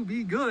going to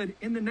be good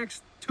in the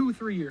next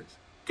 2-3 years.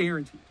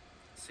 Guaranteed.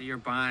 So you're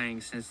buying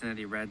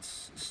Cincinnati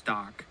Reds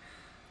stock.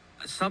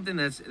 Something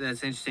that's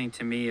interesting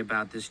to me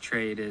about this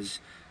trade is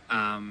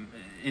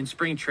in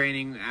spring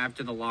training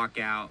after the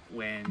lockout,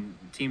 when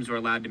teams were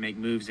allowed to make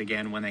moves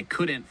again, when they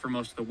couldn't for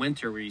most of the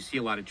winter, where you see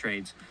a lot of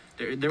trades,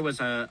 there was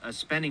a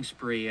spending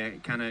spree,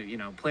 kind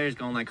of, players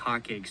going like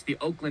hotcakes. The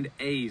Oakland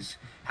A's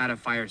had a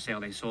fire sale.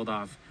 They sold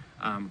off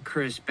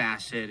Chris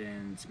Bassett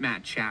and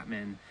Matt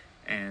Chapman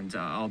and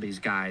all these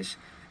guys.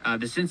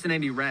 The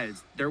Cincinnati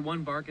Reds, their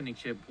one bargaining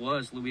chip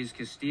was Luis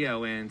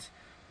Castillo, and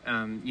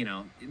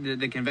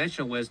the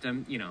conventional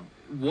wisdom,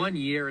 1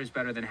 year is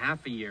better than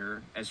half a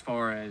year as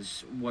far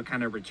as what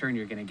kind of return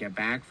you're going to get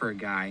back for a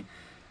guy.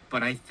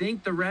 But I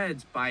think the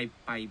Reds, by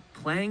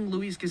playing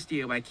Luis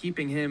Castillo, by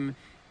keeping him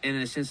in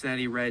a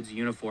Cincinnati Reds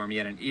uniform, he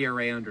had an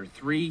ERA under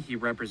 3. He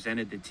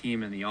represented the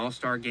team in the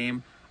All-Star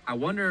game. I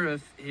wonder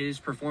if his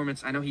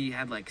performance, I know he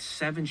had like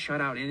 7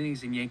 shutout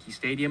innings in Yankee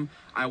Stadium.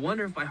 I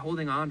wonder if by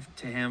holding on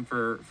to him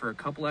for a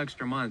couple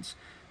extra months,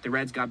 the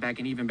Reds got back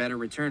an even better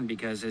return,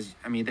 because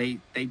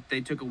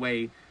they took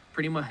away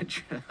pretty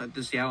much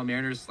the Seattle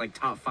Mariners'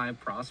 top 5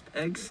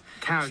 prospects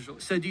Casually.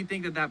 So do you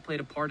think that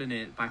played a part in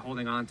it? By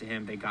holding on to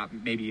him, they got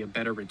maybe a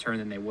better return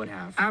than they would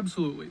have?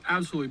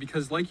 Absolutely.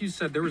 Because like you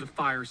said, there was a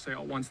fire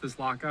sale once this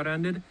lockout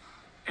ended,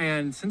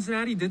 and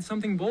Cincinnati did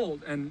something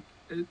bold, and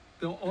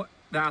the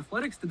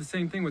Athletics did the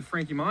same thing with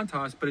Frankie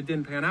Montas, but it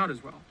didn't pan out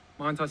as well.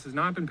 Montas has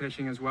not been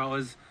pitching as well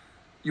as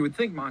you would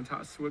think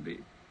Montas would be.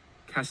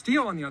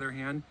 Castillo, on the other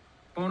hand,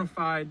 bona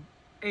fide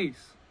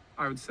ace,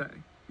 I would say.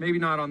 Maybe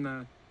not on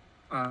the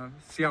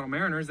Seattle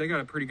Mariners. They got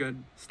a pretty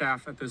good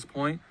staff at this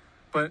point.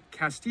 But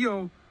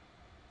Castillo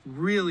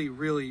really,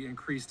 really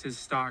increased his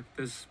stock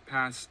this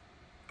past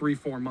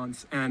 3-4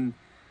 months. And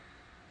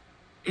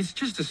it's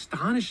just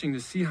astonishing to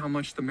see how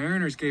much the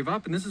Mariners gave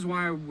up. And this is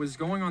why I was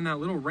going on that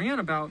little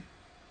rant about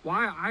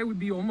why I would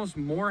be almost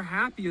more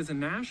happy as a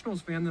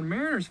Nationals fan than a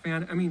Mariners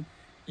fan. I mean,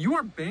 you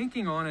are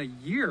banking on a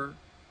year.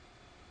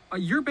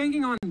 You're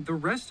banking on the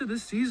rest of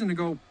this season to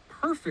go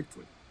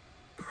perfectly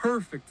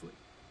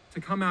to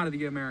come out of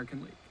the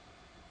American League.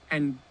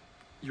 And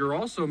you're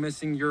also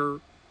missing your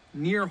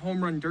near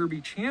home run derby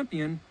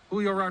champion,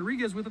 Julio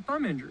Rodriguez, with a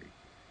thumb injury.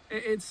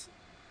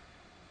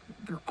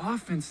 Their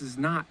offense is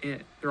not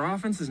it.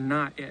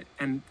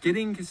 And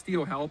getting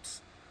Castillo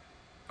helps,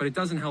 but it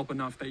doesn't help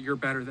enough that you're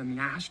better than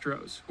the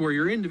Astros, who are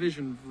your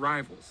in-division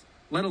rivals,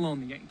 let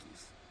alone the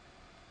Yankees.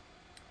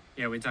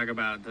 Yeah, we talk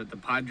about the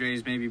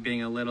Padres maybe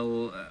being a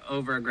little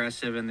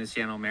over-aggressive, and the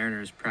Seattle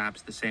Mariners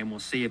perhaps the same. We'll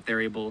see if they're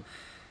able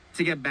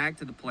to get back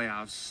to the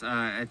playoffs,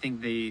 I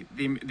think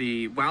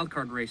the wild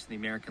card race in the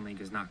American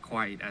League is not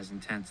quite as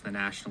intense in the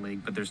National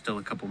League, but there's still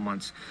a couple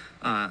months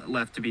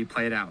left to be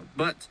played out.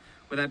 But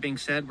with that being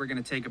said, we're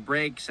going to take a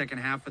break. Second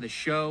half of the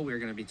show, we're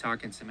going to be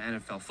talking some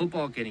NFL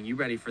football, getting you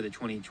ready for the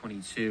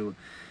 2022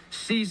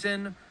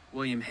 season.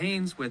 William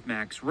Haynes with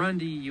Max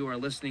Rundy. You are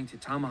listening to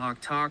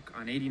Tomahawk Talk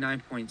on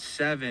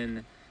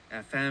 89.7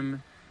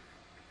 FM,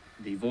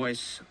 the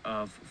voice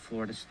of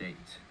Florida State.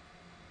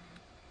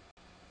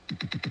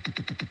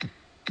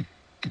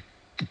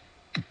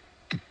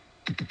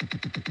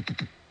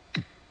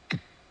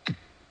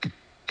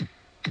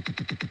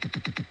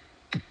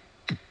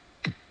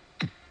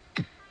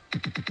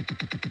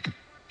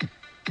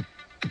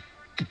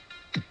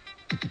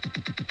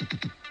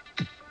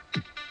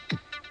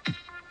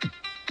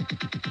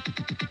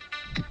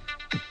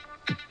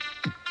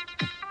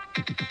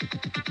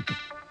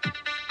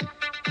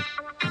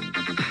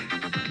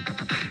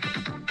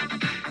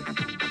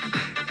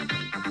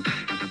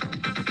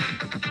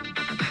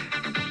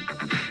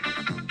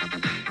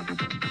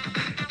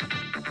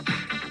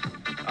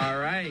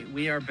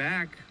 We are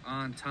back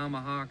on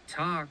Tomahawk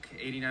Talk,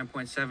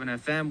 89.7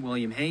 FM.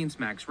 William Haynes,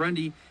 Max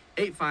Rundy,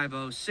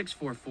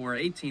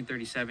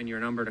 850-644-1837, your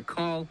number to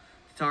call to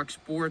talk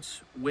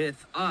sports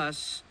with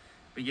us.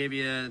 We gave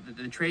you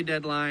the trade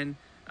deadline,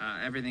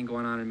 everything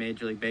going on in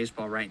Major League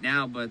Baseball right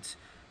now, but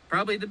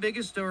probably the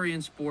biggest story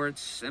in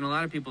sports, in a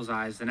lot of people's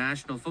eyes, the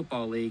National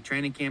Football League.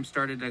 Training camp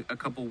started a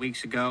couple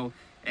weeks ago,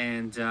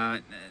 and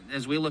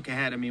as we look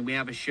ahead, I mean, we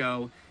have a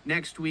show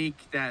next week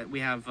that we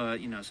have,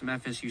 some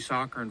FSU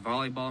soccer and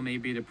volleyball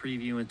maybe to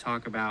preview and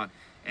talk about.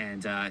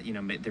 And,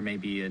 there may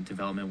be a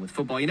development with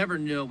football. You never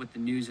know what the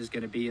news is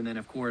going to be. And then,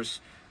 of course,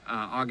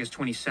 August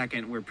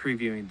 22nd, we're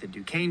previewing the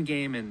Duquesne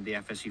game and the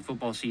FSU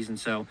football season.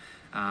 So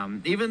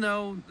even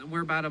though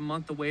we're about a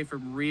month away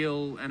from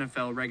real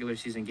NFL regular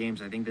season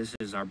games, I think this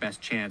is our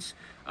best chance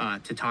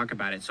to talk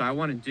about it. So I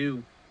want to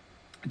do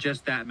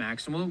just that,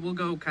 Max, and we'll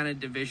go kind of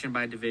division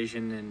by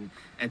division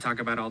and talk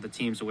about all the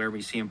teams where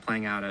we see them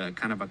playing out a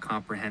kind of a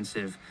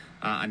comprehensive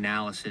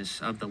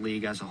analysis of the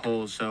league as a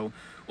whole. So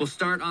we'll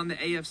start on the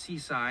AFC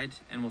side,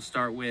 and we'll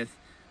start with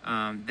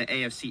the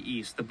AFC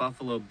East. The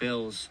Buffalo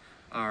Bills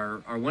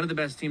are one of the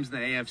best teams in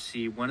the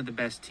AFC, one of the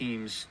best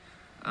teams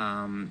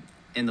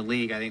in the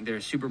league. I think they're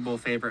a Super Bowl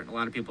favorite in a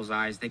lot of people's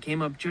eyes. They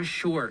came up just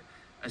short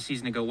a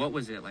season ago. What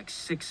was it, like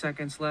 6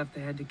 seconds left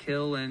they had to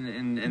kill,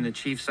 and the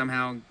Chiefs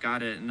somehow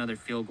got another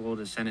field goal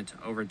to send it to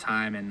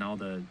overtime, and all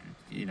the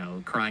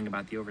crying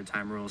about the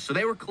overtime rules. So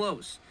they were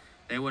close.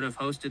 They would have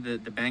hosted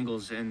the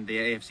Bengals in the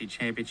AFC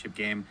Championship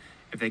game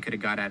if they could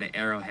have got out of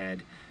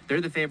Arrowhead.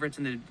 They're the favorites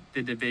in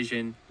the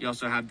division. You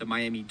also have the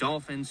Miami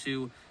Dolphins,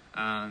 who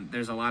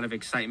there's a lot of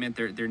excitement.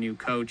 Their new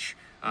coach,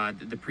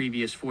 the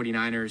previous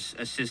 49ers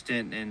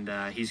assistant, and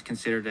he's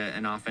considered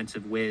an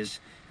offensive whiz.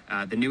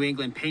 The New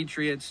England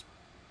Patriots,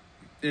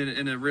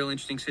 in a real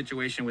interesting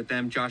situation with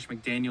them. Josh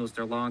McDaniels,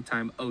 their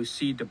longtime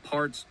OC,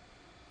 departs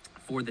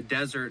for the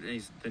desert.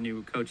 He's the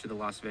new coach of the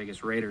Las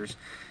Vegas Raiders.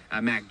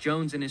 Mac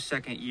Jones in his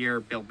second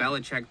year. Bill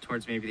Belichick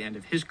towards maybe the end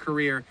of his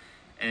career.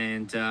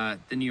 And the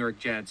New York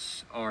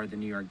Jets are the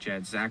New York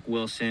Jets. Zach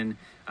Wilson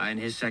in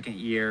his second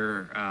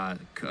year.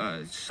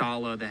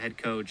 Saleh, the head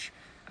coach,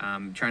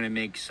 trying to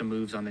make some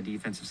moves on the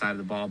defensive side of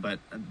the ball. But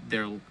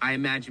they'll, I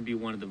imagine, be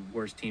one of the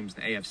worst teams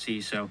in the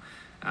AFC. So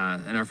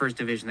in our first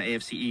division, the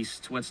AFC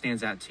East, what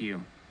stands out to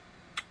you?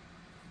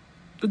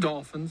 The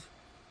Dolphins.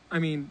 I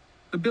mean,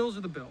 the Bills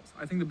are the Bills.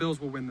 I think the Bills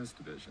will win this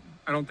division.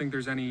 I don't think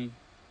there's any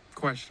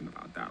question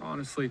about that,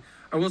 honestly.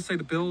 I will say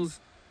the Bills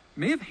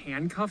may have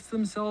handcuffed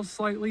themselves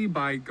slightly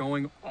by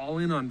going all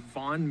in on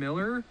Von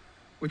Miller,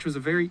 which was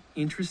a very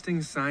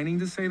interesting signing,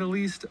 to say the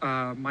least.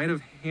 Might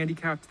have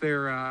handicapped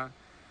their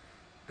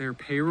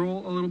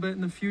payroll a little bit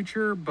in the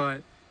future,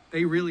 but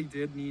they really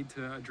did need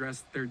to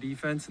address their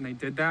defense, and they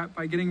did that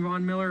by getting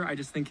Von Miller. I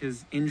just think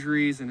his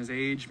injuries and his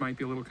age might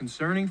be a little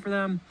concerning for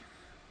them,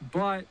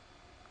 but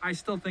I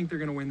still think they're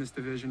going to win this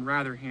division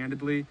rather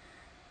handedly.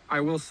 I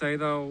will say,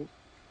 though,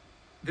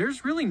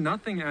 there's really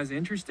nothing as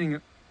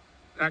interesting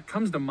that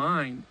comes to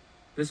mind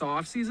this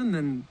offseason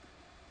than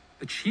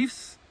the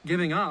Chiefs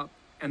giving up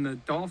and the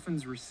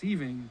Dolphins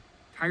receiving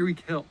Tyreek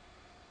Hill.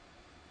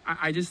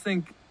 I just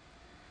think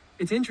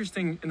it's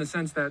interesting in the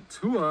sense that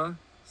Tua,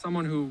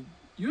 someone who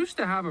used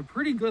to have a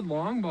pretty good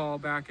long ball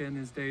back in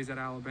his days at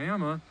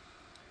Alabama,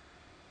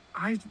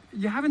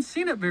 you haven't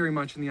seen it very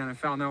much in the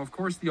NFL. Now, of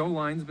course, the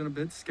O-line's been a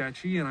bit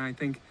sketchy, and I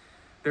think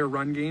their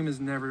run game has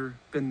never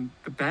been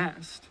the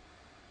best.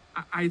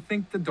 I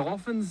think the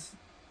Dolphins,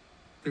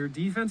 their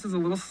defense is a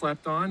little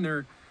slept on.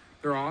 Their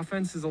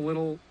offense is a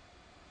little,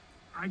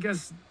 I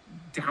guess,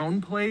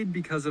 downplayed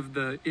because of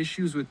the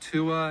issues with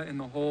Tua and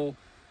the whole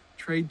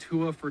trade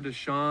Tua for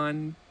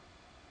Deshaun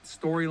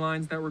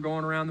storylines that were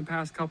going around the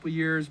past couple of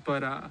years.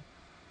 But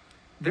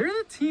they're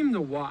the team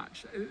to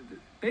watch.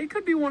 They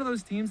could be one of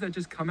those teams that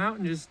just come out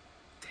and just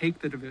take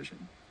the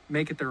division,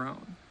 make it their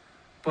own.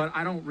 But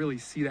I don't really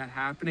see that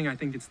happening. I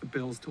think it's the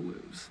Bills to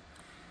lose.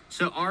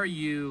 So are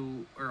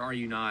you or are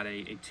you not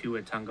a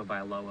Tua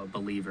Tagovailoa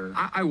believer?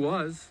 I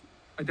was.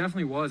 I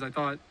definitely was. I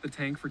thought the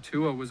tank for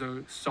Tua was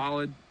a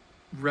solid,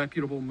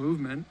 reputable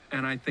movement,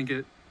 and I think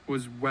it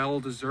was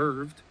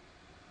well-deserved.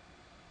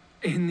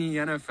 In the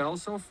NFL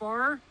so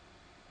far,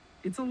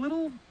 it's a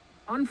little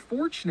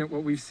unfortunate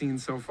what we've seen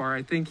so far.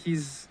 I think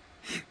he's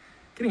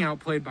getting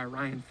outplayed by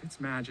Ryan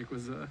Fitzpatrick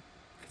was a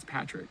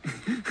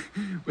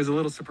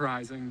little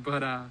surprising,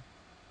 but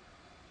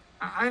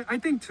I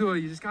think Tua,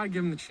 you just got to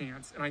give him the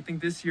chance. And I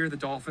think this year the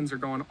Dolphins are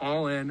going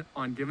all in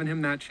on giving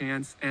him that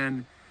chance.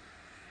 And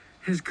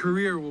his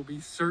career will be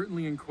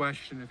certainly in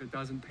question if it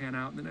doesn't pan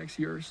out in the next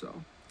year or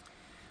so.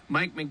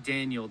 Mike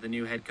McDaniel, the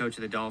new head coach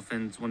of the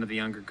Dolphins, one of the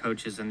younger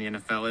coaches in the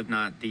NFL, if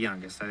not the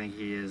youngest. I think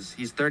he's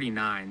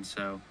 39,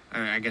 so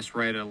I guess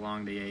right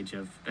along the age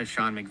of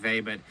Sean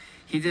McVay. But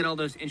he did all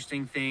those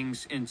interesting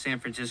things in San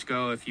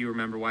Francisco. If you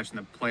remember watching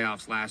the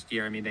playoffs last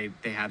year, I mean,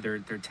 they had their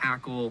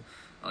tackle,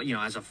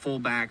 as a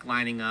fullback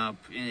lining up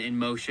in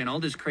motion, all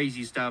this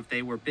crazy stuff.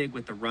 They were big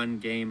with the run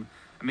game.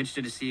 I'm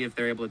interested to see if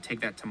they're able to take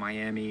that to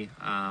Miami.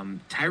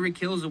 Tyreek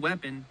Hill is a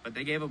weapon, but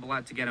they gave up a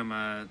lot to get him.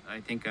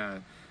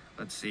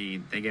 Let's see,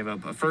 they gave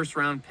up a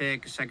first-round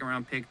pick, a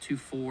second-round pick, 2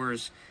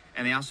 4s,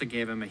 and they also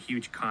gave him a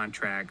huge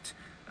contract,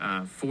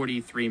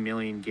 $43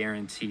 million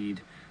guaranteed.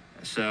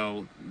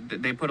 So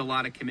they put a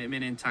lot of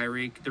commitment in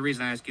Tyreek. The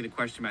reason I ask you the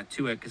question about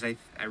Tua, because I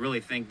really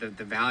think that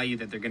the value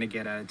that they're going to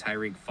get out of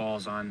Tyreek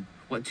falls on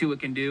what Tua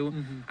can do.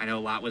 Mm-hmm. I know a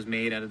lot was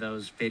made out of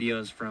those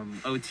videos from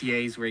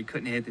OTAs where he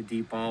couldn't hit the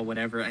deep ball,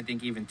 whatever. I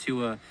think even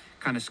Tua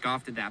kind of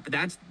scoffed at that.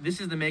 But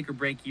this is the make or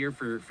break year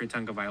for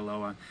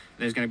Tagovailoa.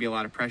 There's going to be a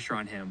lot of pressure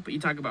on him. But you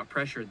talk about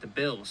pressure at the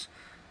Bills.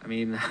 I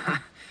mean,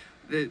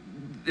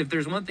 if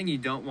there's one thing you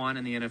don't want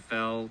in the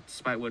NFL,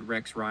 despite what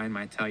Rex Ryan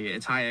might tell you,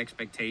 it's high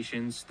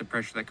expectations, the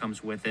pressure that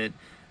comes with it.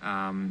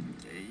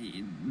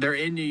 They're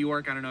in New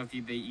York. I don't know if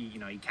you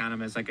count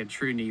them as like a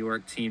true New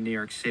York team, New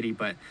York City,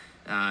 but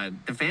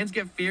the fans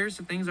get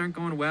fierce if things aren't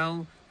going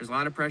well. There's a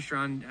lot of pressure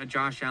on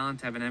Josh Allen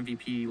to have an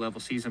MVP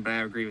level season, but I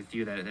agree with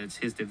you that it's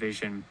his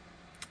division,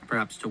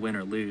 perhaps to win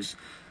or lose.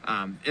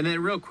 And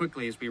then real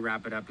quickly as we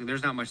wrap it up,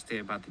 there's not much to say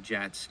about the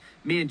Jets.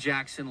 Me and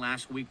Jackson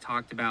last week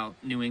talked about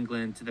New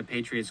England to the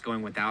Patriots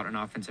going without an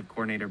offensive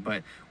coordinator,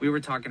 but we were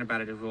talking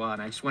about it as well,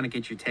 and I just want to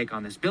get your take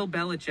on this. Bill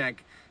Belichick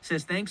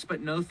says thanks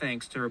but no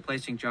thanks to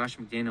replacing Josh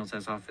McDaniels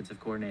as offensive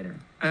coordinator.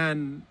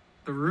 And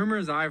the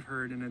rumors I've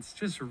heard, and it's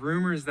just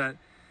rumors that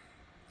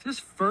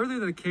just further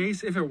the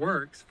case, if it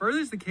works,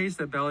 furthers the case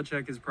that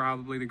Belichick is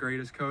probably the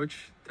greatest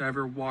coach to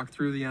ever walk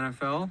through the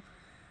NFL.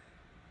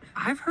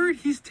 I've heard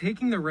he's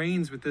taking the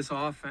reins with this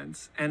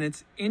offense, and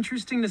it's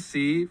interesting to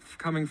see,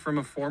 coming from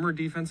a former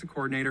defensive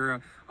coordinator,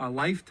 a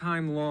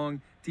lifetime-long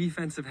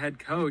defensive head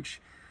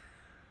coach,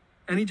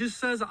 and he just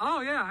says,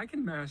 oh, yeah, I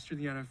can master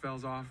the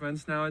NFL's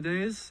offense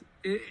nowadays.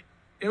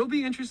 It'll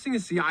be interesting to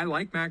see. I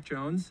like Mac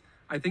Jones.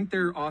 I think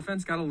their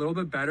offense got a little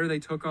bit better. They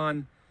took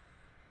on,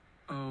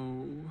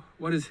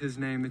 what is his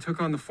name? They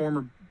took on the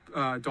former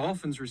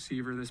Dolphins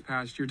receiver this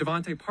past year,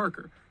 Devontae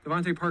Parker.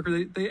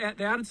 They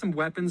added some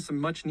weapons, some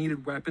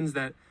much-needed weapons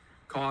that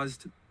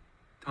caused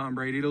Tom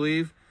Brady to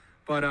leave.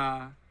 But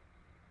I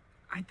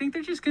think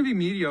they're just going to be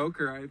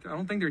mediocre. I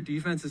don't think their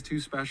defense is too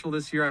special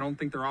this year. I don't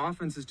think their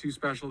offense is too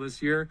special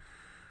this year.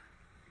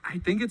 I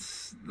think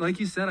it's, like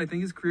you said, I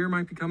think his career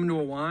might be coming to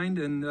a wind,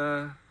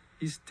 and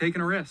he's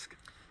taking a risk.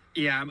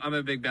 Yeah, I'm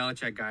a big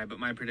Belichick guy, but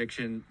my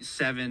prediction,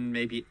 7,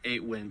 maybe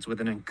 8 wins with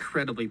an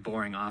incredibly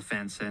boring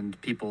offense and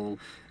people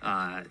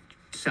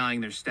selling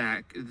their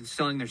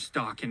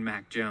stock in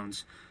Mac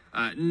Jones.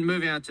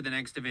 Moving on to the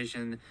next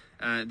division,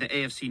 the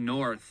AFC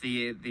North,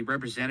 the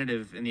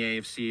representative in the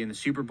AFC in the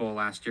Super Bowl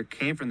last year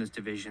came from this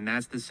division.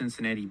 That's the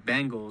Cincinnati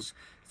Bengals.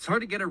 It's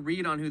hard to get a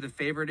read on who the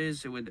favorite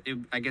is. It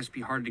would, I guess,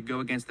 be hard to go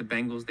against the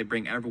Bengals. They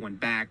bring everyone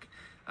back.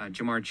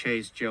 Jamar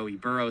Chase, Joey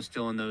Burrow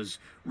still in those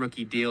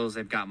rookie deals.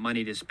 They've got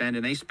money to spend,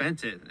 and they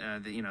spent it.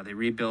 They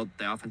rebuilt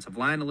the offensive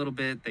line a little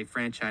bit. They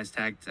franchise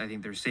tagged, I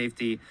think, their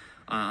safety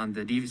on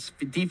the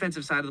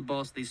defensive side of the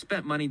ball. So they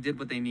spent money, did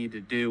what they needed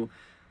to do.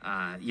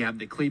 You have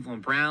the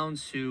Cleveland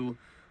Browns, who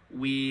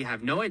we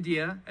have no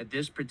idea at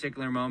this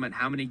particular moment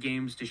how many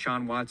games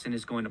Deshaun Watson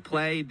is going to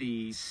play.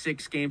 The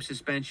 6-game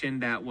suspension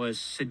that was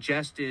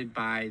suggested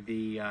by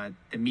the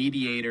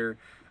mediator,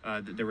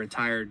 the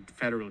retired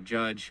federal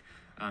judge,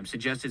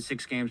 suggested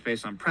 6 games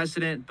based on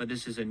precedent, but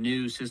this is a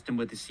new system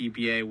with the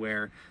CBA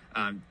where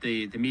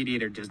the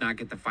mediator does not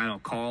get the final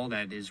call.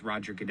 That is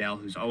Roger Goodell,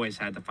 who's always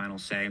had the final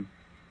say.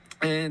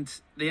 And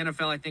the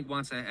NFL, I think,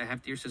 wants a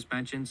heftier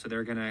suspension, so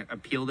they're going to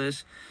appeal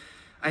this.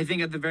 I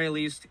think at the very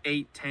least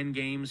 8-10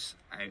 games.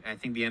 I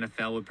think the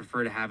NFL would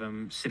prefer to have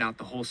him sit out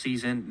the whole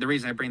season. The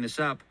reason I bring this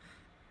up,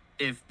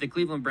 if the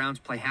Cleveland Browns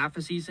play half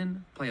a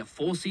season, play a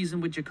full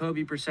season with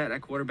Jacoby Brissett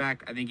at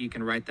quarterback, I think you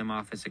can write them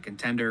off as a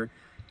contender.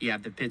 You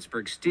have the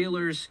Pittsburgh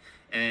Steelers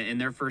in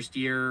their first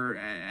year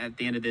at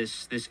the end of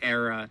this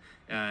era.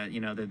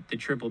 The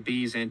Triple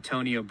Bs,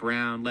 Antonio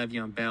Brown,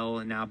 Le'Veon Bell,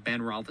 and now Ben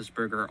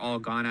Roethlisberger are all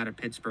gone out of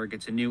Pittsburgh.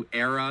 It's a new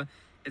era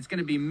It's going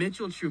to be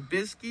Mitchell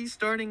Trubisky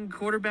starting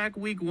quarterback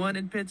week 1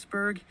 in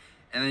Pittsburgh.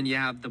 And then you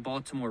have the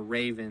Baltimore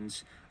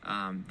Ravens.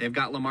 They've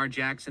got Lamar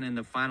Jackson in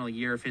the final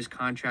year of his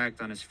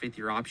contract on his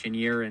 5th-year option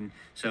year. And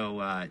so,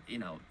 a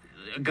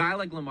guy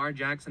like Lamar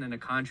Jackson in a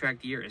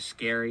contract year is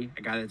scary,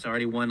 a guy that's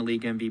already won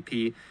league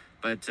MVP.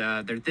 But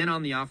they're thin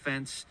on the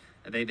offense.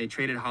 They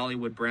traded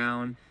Hollywood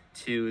Brown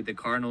to the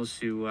Cardinals,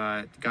 who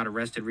got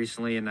arrested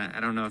recently, and I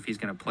don't know if he's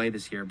going to play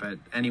this year. But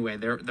anyway,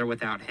 they're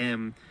without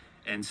him.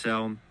 And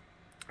so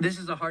this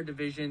is a hard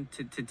division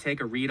to take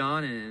a read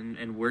on,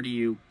 and where do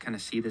you kind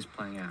of see this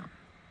playing out?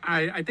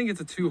 I think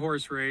it's a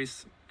 2-horse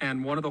race,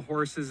 and one of the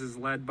horses is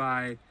led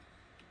by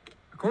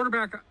a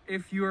quarterback.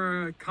 If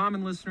you're a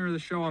common listener of the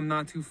show, I'm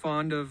not too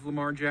fond of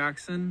Lamar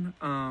Jackson.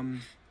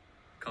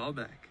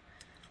 Callback.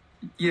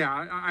 Yeah,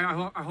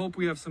 I hope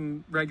we have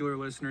some regular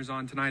listeners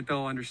on tonight.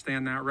 They'll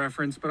understand that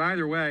reference. But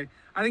either way,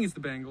 I think it's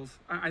the Bengals.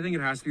 I think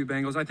it has to be the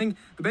Bengals. I think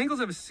the Bengals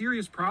have a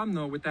serious problem,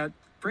 though, with that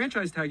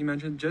franchise tag you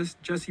mentioned.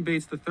 Jesse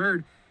Bates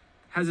III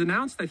has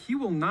announced that he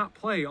will not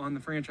play on the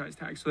franchise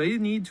tag. So they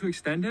need to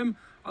extend him.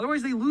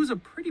 Otherwise, they lose a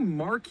pretty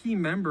marquee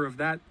member of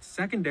that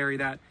secondary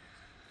that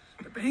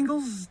the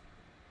Bengals,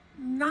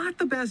 not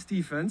the best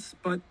defense,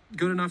 but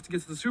good enough to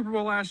get to the Super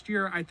Bowl last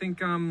year. I think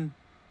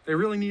they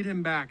really need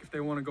him back if they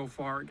want to go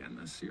far again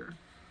this year.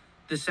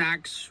 The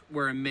sacks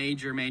were a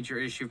major, major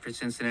issue for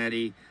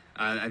Cincinnati.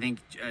 I think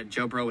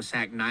Joe Burrow was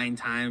sacked 9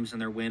 times in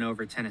their win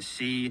over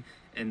Tennessee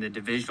in the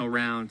divisional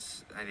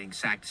rounds. I think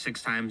sacked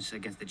 6 times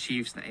against the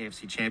Chiefs in the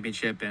AFC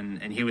Championship,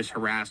 and he was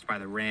harassed by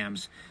the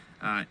Rams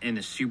in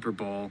the Super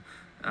Bowl.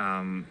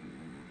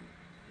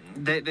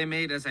 They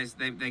made,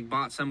 they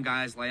bought some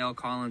guys, La'el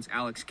Collins,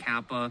 Alex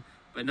Kappa,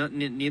 but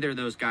neither of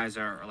those guys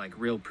are like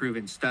real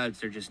proven studs.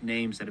 They're just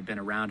names that have been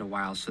around a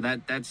while. So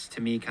that's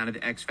to me kind of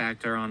the X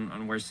factor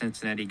on where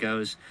Cincinnati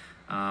goes,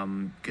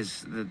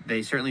 because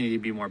they certainly need to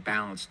be more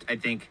balanced. I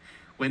think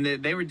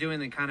when they were doing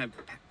the kind of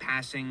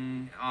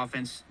passing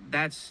offense,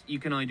 you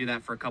can only do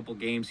that for a couple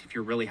games if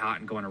you're really hot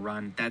and going to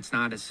run. That's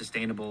not a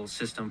sustainable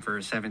system for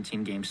a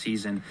 17-game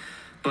season.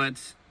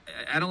 But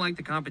I don't like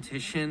the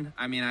competition.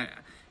 I mean,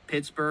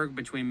 Pittsburgh,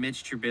 between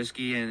Mitch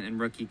Trubisky and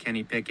rookie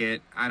Kenny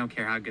Pickett, I don't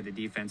care how good the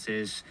defense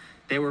is.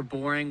 They were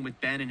boring with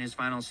Ben in his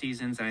final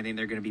seasons, and I think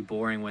they're going to be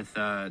boring with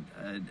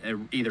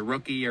either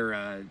rookie or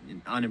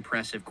an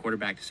unimpressive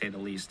quarterback, to say the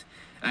least.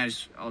 And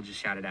I'll just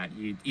shout it out.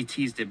 You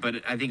teased it, but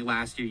I think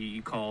last year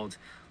you called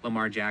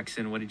Lamar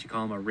Jackson, what did you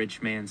call him, a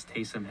rich man's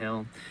Taysom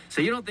Hill?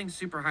 So you don't think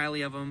super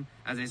highly of him.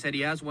 As I said,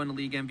 he has won the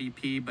league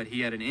MVP, but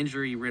he had an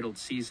injury-riddled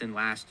season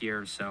last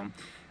year, so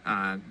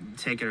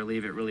take it or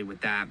leave it really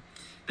with that.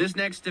 This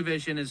next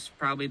division is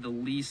probably the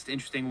least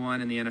interesting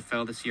one in the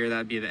NFL this year. That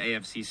would be the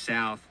AFC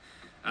South.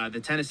 The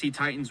Tennessee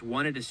Titans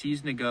won it a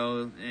season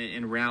ago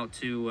en route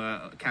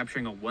to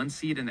capturing a 1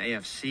 seed in the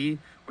AFC,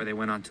 where they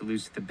went on to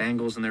lose to the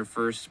Bengals in their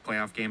first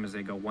playoff game as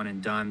they go one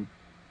and done.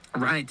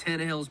 Ryan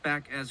Tannehill's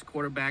back as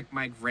quarterback.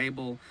 Mike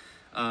Vrabel,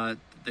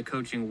 the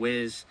coaching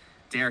whiz.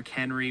 Derrick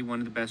Henry, one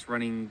of the best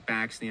running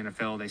backs in the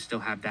NFL. They still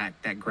have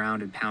that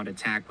ground and pound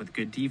attack with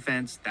good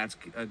defense. That's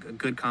a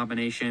good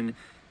combination.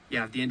 You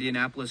have the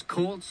Indianapolis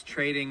Colts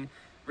trading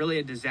really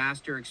a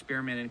disaster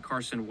experiment in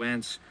Carson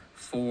Wentz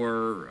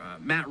for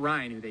Matt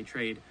Ryan, who they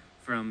trade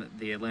from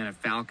the Atlanta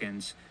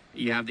Falcons.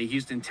 You have the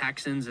Houston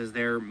Texans as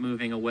they're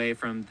moving away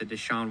from the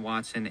Deshaun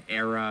Watson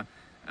era.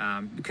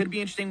 It could be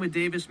interesting with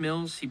Davis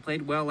Mills. He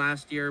played well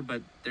last year,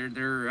 but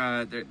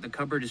the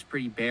cupboard is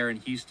pretty bare in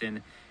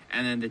Houston.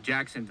 And then the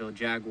Jacksonville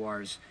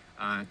Jaguars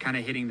kind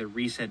of hitting the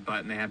reset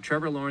button. They have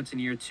Trevor Lawrence in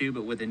year 2,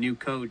 but with a new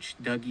coach,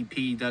 Doug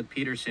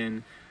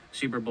Peterson,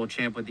 Super Bowl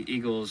champ with the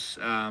Eagles,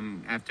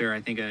 after I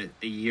think a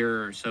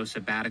year or so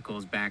sabbatical,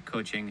 is back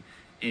coaching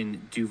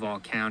in Duval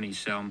County.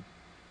 So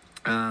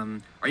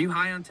are you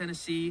high on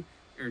Tennessee,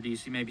 or do you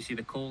maybe see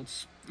the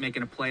Colts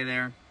making a play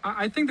there?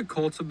 I think the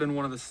Colts have been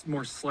one of the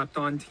more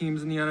slept-on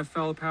teams in the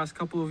NFL the past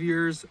couple of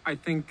years. I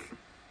think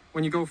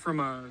when you go from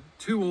a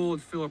too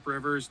old Phillip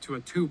Rivers to a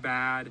too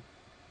bad,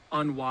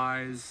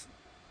 unwise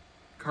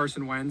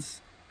Carson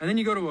Wentz, and then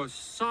you go to a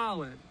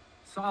solid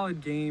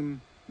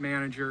game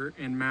manager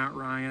in Matt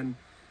Ryan.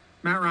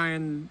 Matt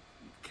Ryan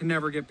can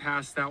never get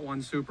past that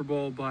one Super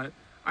Bowl, but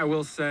I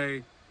will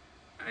say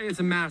it's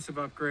a massive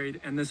upgrade,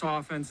 and this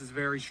offense is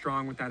very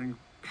strong with that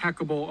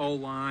impeccable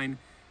O-line.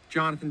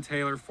 Jonathan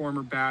Taylor,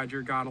 former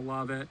Badger, gotta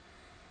love it.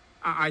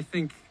 I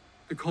think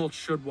the Colts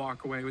should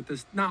walk away with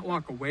this, not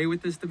walk away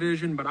with this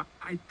division, but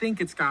I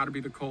think it's got to be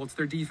the Colts.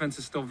 Their defense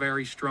is still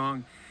very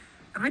strong.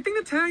 And I think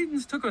the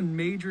Titans took a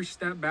major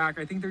step back.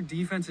 I think their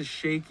defense is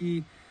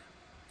shaky,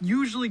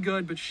 usually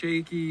good, but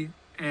shaky.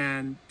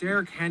 And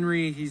Derrick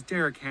Henry, he's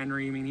Derrick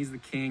Henry. I mean, he's the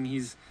king.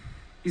 He's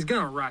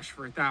going to rush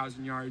for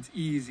 1,000 yards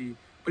easy,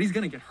 but he's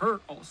going to get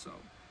hurt also.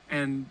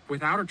 And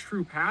without a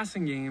true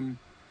passing game,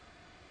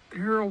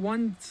 they're a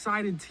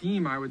one-sided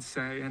team, I would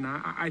say. And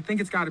I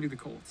think it's got to be the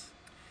Colts.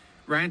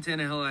 Ryan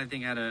Tannehill, I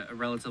think, had a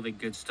relatively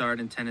good start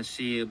in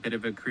Tennessee, a bit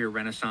of a career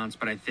renaissance,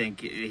 but I think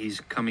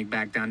he's coming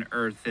back down to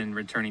earth and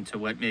returning to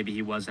what maybe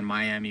he was in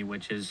Miami,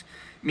 which is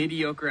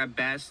mediocre at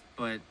best.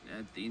 But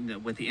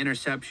with the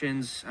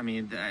interceptions, I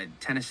mean,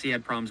 Tennessee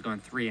had problems going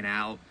 3 and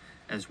out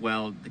as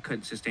well. They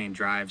couldn't sustain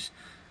drives.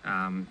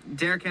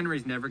 Derrick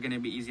Henry's never going to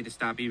be easy to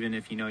stop, even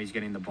if you know he's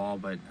getting the ball.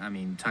 But, I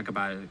mean, talk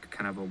about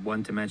kind of a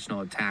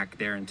one-dimensional attack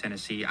there in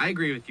Tennessee. I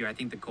agree with you. I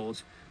think the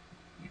Colts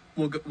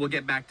we'll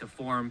get back to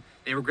form.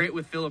 They were great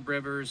with Phillip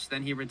Rivers.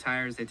 Then he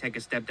retires. They take a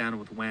step down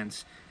with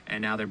Wentz,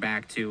 and now they're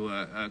back to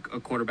a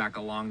quarterback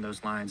along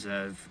those lines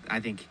of.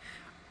 I think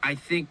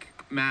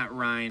Matt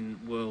Ryan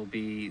will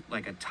be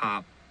like a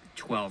top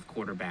 12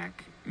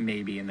 quarterback,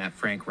 maybe in that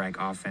Frank Reich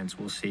offense.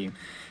 We'll see.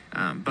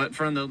 But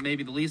from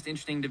maybe the least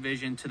interesting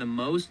division to the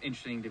most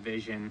interesting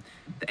division,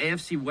 the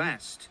AFC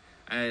West.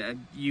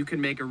 You can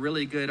make a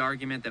really good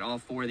argument that all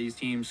 4 of these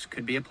teams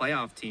could be a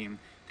playoff team.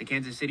 The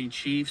Kansas City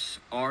Chiefs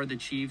are the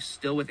Chiefs,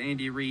 still with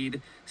Andy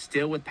Reid,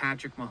 still with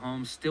Patrick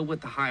Mahomes, still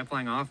with the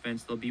high-flying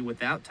offense. They'll be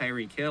without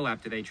Tyreek Hill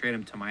after they trade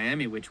him to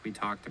Miami, which we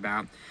talked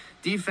about.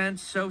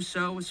 Defense,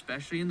 so-so,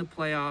 especially in the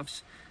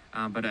playoffs,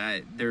 but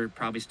they're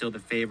probably still the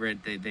favorite.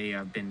 They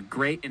have been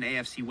great in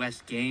AFC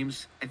West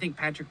games. I think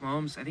Patrick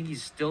Mahomes, I think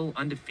he's still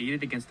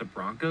undefeated against the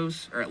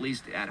Broncos, or at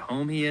least at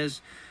home he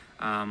is.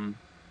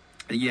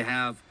 You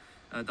have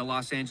the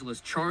Los Angeles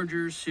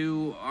Chargers,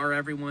 who are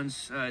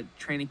everyone's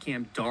training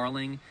camp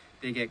darling.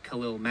 They get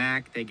Khalil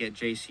Mack. They get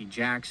J.C.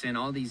 Jackson.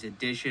 All these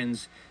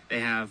additions. They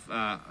have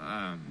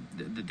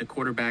the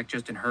quarterback,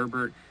 Justin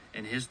Herbert,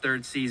 in his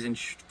 3rd season,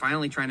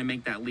 finally trying to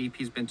make that leap.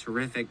 He's been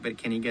terrific, but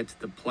can he get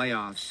to the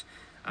playoffs?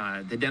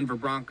 The Denver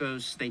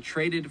Broncos, they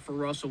traded for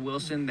Russell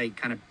Wilson. They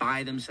kind of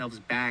buy themselves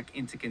back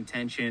into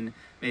contention,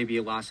 maybe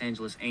a Los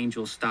Angeles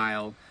Angels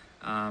style.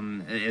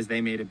 As they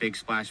made a big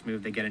splash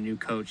move, they get a new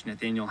coach,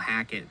 Nathaniel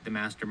Hackett, the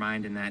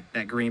mastermind in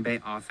that Green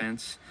Bay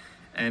offense.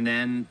 And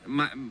then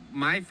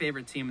my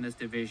favorite team in this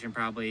division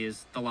probably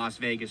is the Las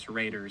Vegas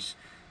Raiders.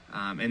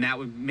 And that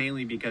would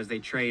mainly because they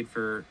trade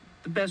for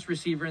the best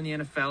receiver in the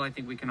NFL. I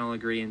think we can all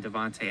agree in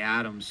Davante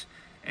Adams.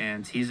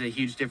 And he's a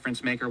huge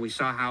difference maker. We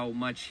saw how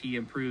much he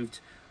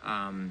improved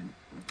Aaron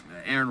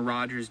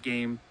Rodgers'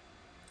 game.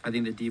 I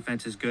think the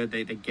defense is good.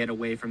 They get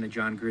away from the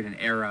John Gruden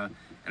era.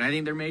 And I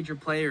think they're major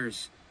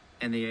players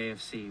in the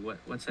AFC.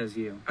 What says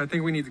you? I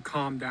think we need to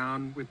calm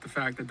down with the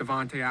fact that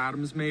Davante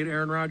Adams made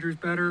Aaron Rodgers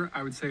better.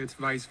 I would say it's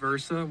vice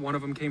versa. One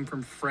of them came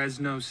from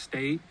Fresno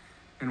State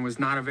and was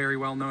not a very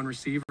well-known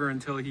receiver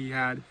until he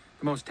had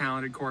the most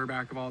talented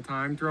quarterback of all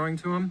time throwing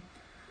to him.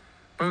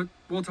 But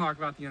we'll talk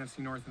about the NFC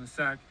North in a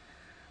sec.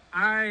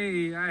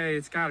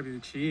 It's got to be the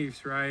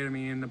Chiefs, right? I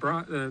mean,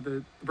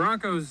 the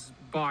Broncos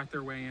bought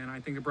their way in. I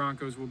think the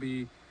Broncos will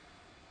be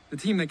the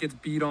team that gets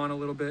beat on a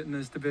little bit in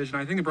this division.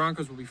 I think the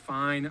Broncos will be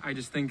fine. I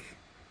just think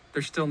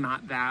they're still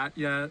not that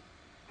yet.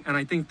 And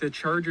I think the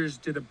Chargers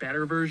did a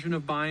better version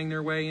of buying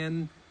their way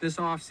in this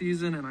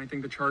offseason, and I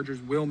think the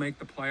Chargers will make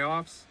the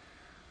playoffs.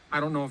 I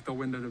don't know if they'll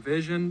win the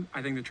division.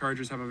 I think the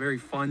Chargers have a very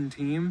fun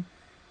team,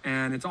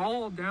 and it's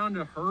all down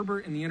to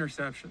Herbert and the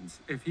interceptions.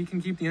 If he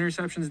can keep the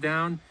interceptions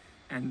down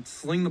and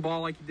sling the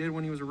ball like he did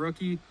when he was a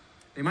rookie,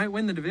 they might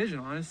win the division,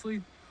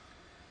 honestly.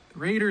 The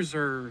Raiders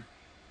are...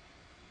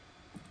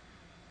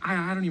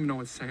 I don't even know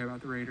what to say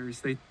about the Raiders.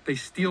 They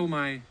steal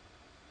my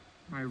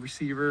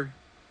receiver.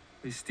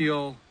 They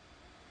steal...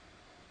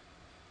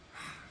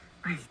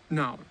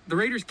 No, the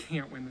Raiders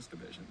can't win this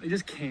division. They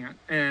just can't.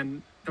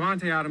 And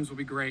Davante Adams will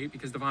be great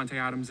because Davante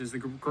Adams is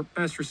the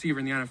best receiver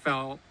in the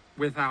NFL,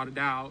 without a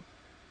doubt.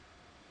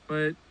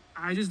 But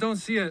I just don't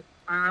see it.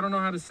 I don't know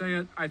how to say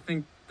it. I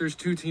think there's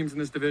 2 teams in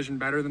this division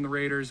better than the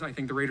Raiders. I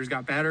think the Raiders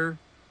got better.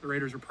 The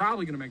Raiders are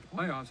probably going to make the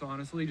playoffs,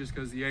 honestly, just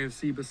because the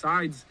AFC,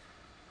 besides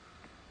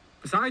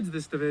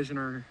this division,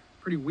 are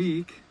pretty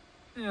weak.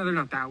 Yeah, they're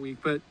not that weak,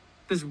 but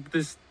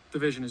this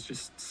division is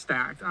just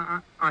stacked.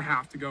 I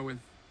have to go with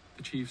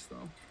the Chiefs,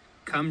 though.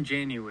 Come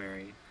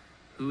January,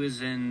 who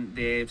is in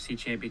the AFC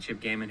Championship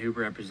game and who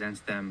represents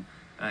them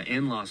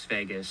in Las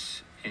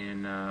Vegas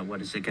in,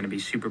 what is it going to be,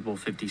 Super Bowl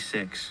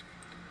 56?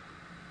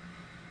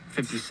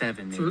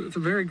 57, maybe. It's a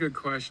very good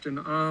question.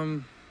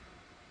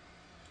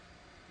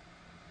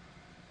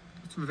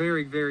 It's a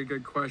very, very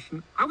good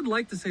question. I would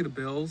like to say the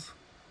Bills.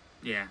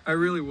 Yeah. I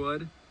really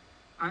would.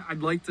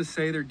 I'd like to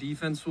say their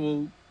defense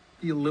will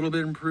be a little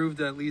bit improved,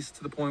 at least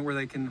to the point where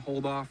they can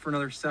hold off for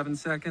another 7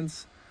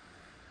 seconds.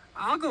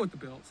 I'll go with the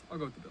Bills.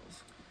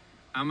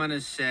 I'm going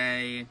to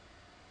say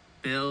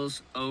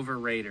Bills over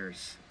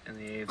Raiders in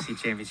the AFC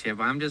Championship.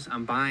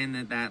 I'm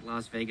buying that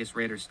Las Vegas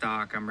Raiders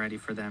stock. I'm ready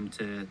for them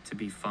to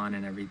be fun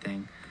and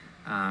everything.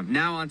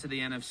 Now on to the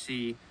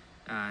NFC.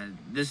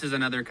 This is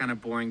another kind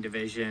of boring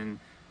division.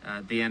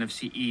 The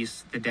NFC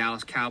East, the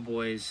Dallas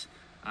Cowboys,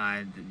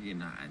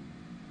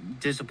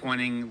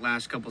 disappointing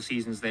last couple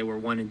seasons. They were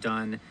one and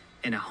done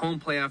in a home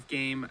playoff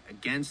game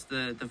against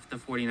the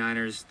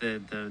 49ers,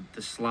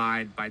 the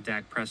slide by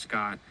Dak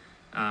Prescott,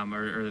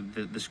 or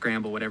the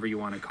scramble, whatever you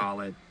want to call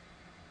it.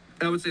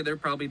 I would say they're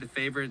probably the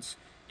favorites.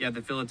 You have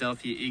the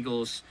Philadelphia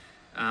Eagles,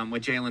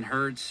 with Jalen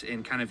Hurts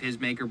and kind of his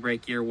make or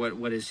break year.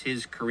 What is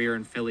his career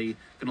in Philly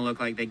going to look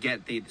like? They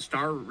get the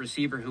star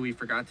receiver who we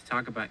forgot to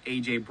talk about,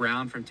 A.J.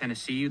 Brown from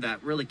Tennessee.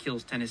 That really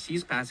kills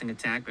Tennessee's passing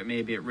attack, but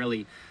maybe it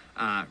really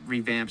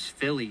revamps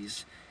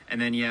Philly's. And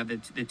then you have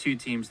the two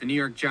teams, the New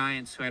York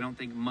Giants, who I don't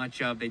think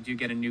much of. They do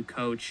get a new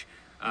coach,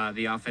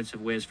 the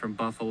offensive whiz from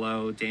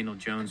Buffalo, Daniel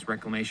Jones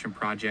Reclamation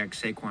Project,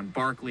 Saquon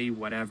Barkley,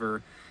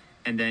 whatever.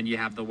 And then you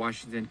have the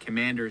Washington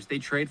Commanders. They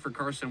trade for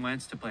Carson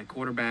Wentz to play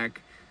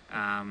quarterback,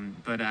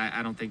 but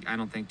I don't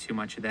think too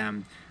much of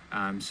them.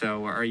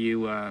 So are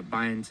you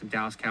buying some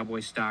Dallas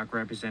Cowboys stock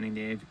representing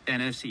the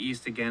NFC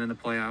East again in the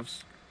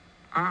playoffs?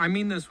 I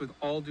mean this with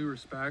all due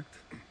respect,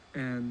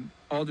 and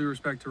all due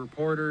respect to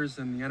reporters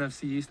and the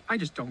NFC East. I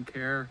just don't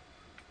care.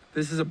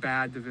 This is a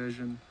bad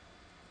division.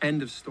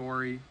 End of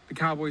story. The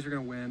Cowboys are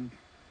going to win.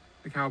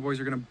 The Cowboys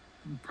are going to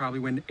probably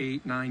win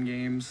 8-9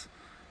 games.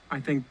 I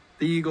think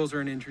the Eagles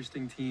are an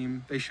interesting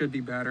team. They should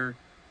be better.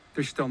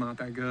 They're still not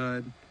that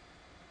good.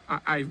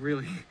 I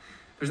really,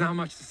 there's not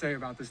much to say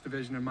about this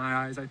division in my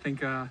eyes. I think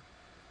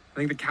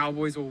the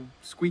Cowboys will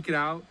squeak it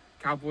out.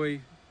 Cowboy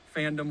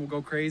fandom will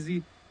go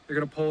crazy. They're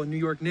going to pull a New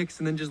York Knicks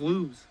and then just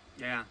lose.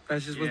 Yeah.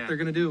 That's just what they're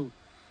going to do.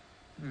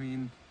 I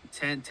mean,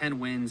 10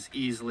 wins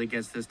easily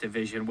gets this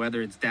division.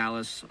 Whether it's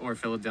Dallas or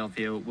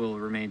Philadelphia will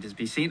remain to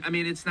be seen. I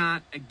mean, it's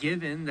not a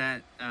given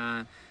that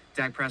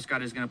Dak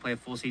Prescott is going to play a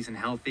full season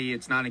healthy.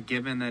 It's not a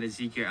given that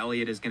Ezekiel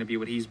Elliott is going to be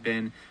what he's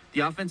been. The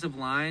offensive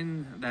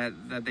line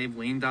that they've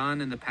leaned on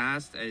in the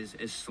past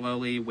is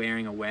slowly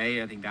wearing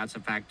away. I think that's a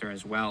factor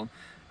as well.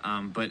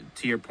 But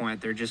to your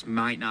point, there just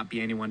might not be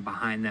anyone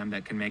behind them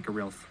that can make a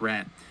real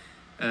threat.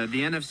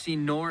 The NFC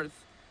North,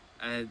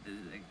 you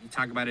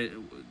talk about it,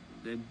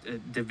 a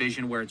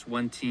division where it's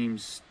one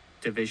team's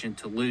division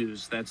to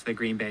lose. That's the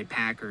Green Bay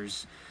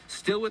Packers.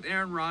 Still with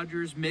Aaron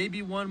Rodgers,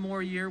 maybe one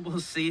more year. We'll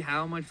see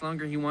how much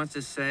longer he wants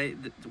to stay.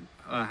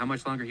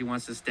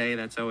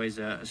 That's always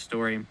a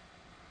story.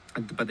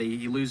 But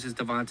he loses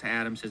Devonta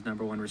Adams, his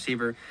number one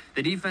receiver.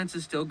 The defense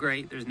is still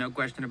great. There's no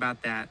question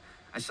about that.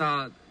 I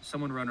saw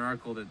someone wrote an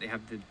article that they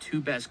have the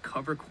two best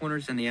cover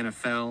corners in the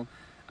NFL.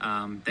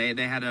 They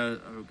had a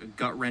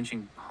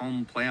gut-wrenching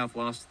home playoff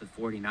loss to the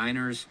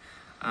 49ers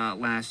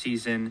last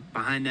season.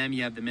 Behind them,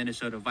 you have the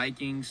Minnesota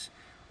Vikings.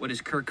 What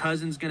is Kirk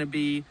Cousins going to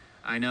be?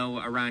 I know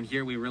around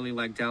here we really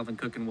like Dalvin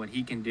Cook and what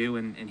he can do,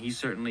 and he's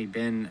certainly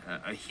been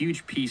a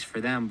huge piece for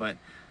them. But,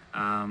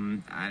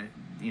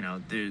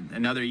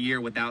 another year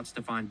without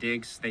Stephon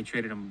Diggs. They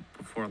traded him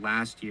before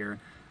last year.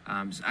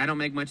 So I don't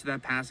make much of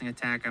that passing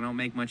attack. I don't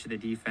make much of the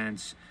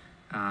defense.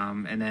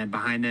 And then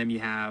behind them, you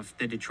have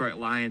the Detroit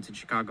Lions and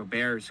Chicago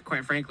Bears.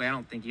 Quite frankly, I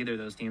don't think either of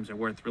those teams are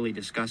worth really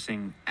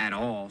discussing at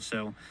all.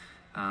 So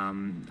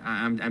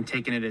I'm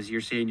taking it as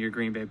you're seeing your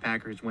Green Bay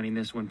Packers winning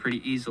this one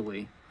pretty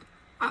easily.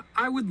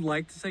 I would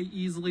like to say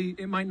easily.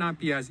 It might not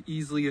be as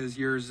easily as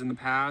years in the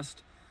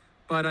past.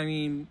 But, I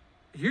mean,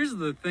 here's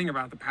the thing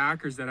about the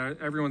Packers that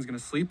everyone's going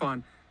to sleep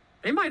on.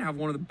 They might have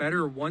one of the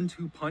better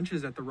 1-2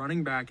 punches at the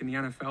running back in the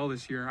NFL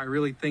this year. I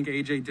really think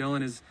A.J.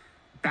 Dillon is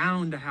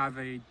bound to have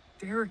a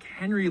Derrick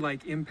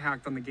Henry-like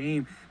impact on the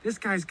game. This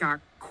guy's got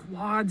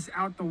quads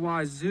out the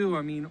wazoo.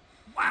 I mean,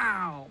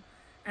 wow.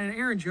 And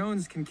Aaron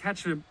Jones can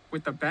catch it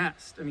with the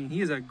best. I mean,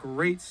 he is a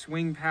great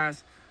swing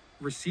pass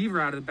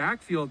receiver out of the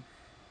backfield.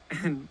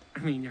 And, I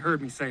mean, you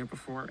heard me say it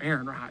before,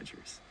 Aaron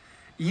Rodgers.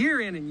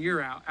 Year in and year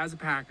out, as a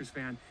Packers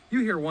fan, you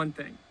hear one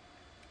thing.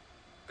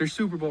 They're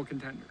Super Bowl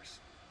contenders.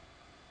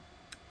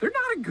 They're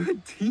not a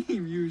good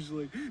team,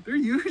 usually. They're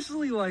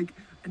usually like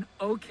an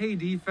okay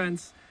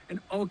defense,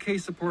 an okay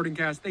supporting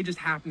cast. They just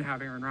happen to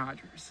have Aaron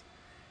Rodgers.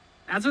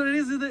 That's what it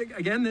is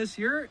again this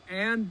year.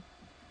 And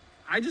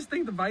I just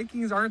think the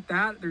Vikings aren't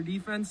that. Their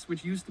defense,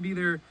 which used to be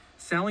their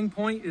selling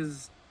point,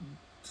 is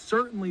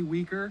certainly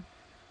weaker.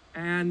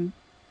 And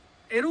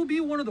it'll be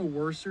one of the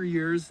worser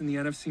years in the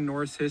NFC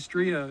North's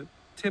history,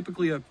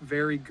 typically a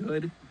very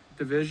good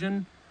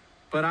division.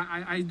 But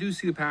I do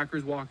see the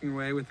Packers walking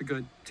away with a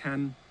good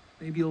 10,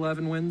 maybe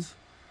 11 wins.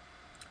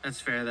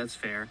 That's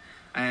fair.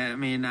 I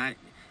mean,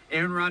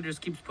 Aaron Rodgers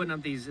keeps putting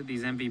up these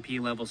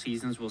MVP-level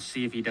seasons. We'll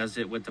see if he does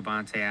it with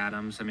Devontae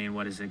Adams. I mean,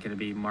 what is it going to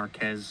be?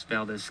 Marquez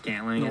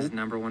Valdez-Scantling as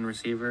number one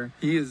receiver?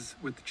 He is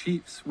with the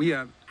Chiefs. We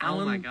have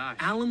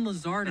Allen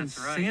Lazard and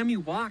right. Sammy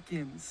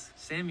Watkins.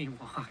 Sammy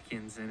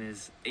Watkins in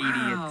his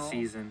 80th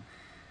season.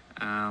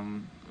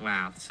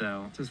 Wow.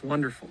 So just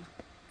wonderful.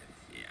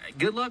 Yeah,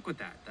 good luck with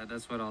that.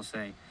 That's what I'll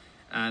say.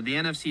 The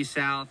NFC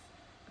South,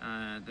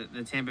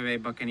 the Tampa Bay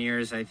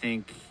Buccaneers, I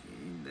think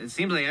it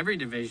seems like every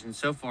division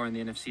so far in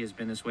the NFC has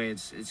been this way.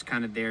 It's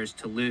kind of theirs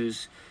to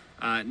lose.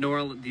 The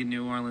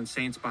New Orleans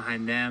Saints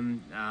behind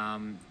them.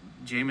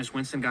 Jameis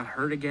Winston got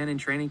hurt again in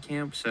training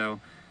camp, so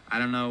I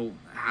don't know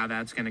how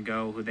that's going to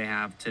go, who they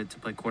have to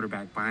play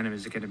quarterback behind him.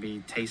 Is it going to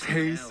be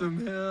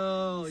Taysom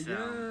Hill?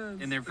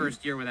 Yes. In their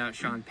first year without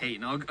Sean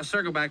Payton. I'll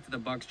circle back to the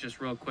Bucs just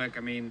real quick.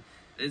 I mean,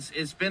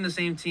 it's been the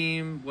same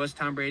team. Was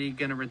Tom Brady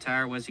going to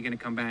retire? Was he going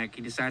to come back?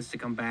 He decides to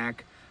come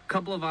back. A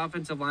couple of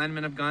offensive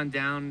linemen have gone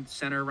down.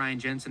 Center Ryan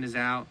Jensen is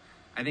out.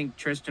 I think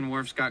Tristan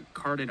Wirfs got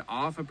carted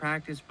off of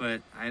practice,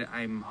 but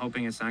I'm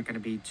hoping it's not going to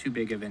be too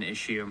big of an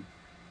issue.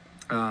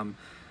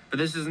 But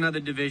this is another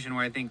division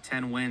where I think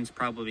 10 wins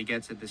probably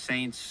gets it. The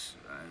Saints,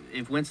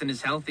 if Winston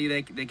is healthy,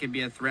 they could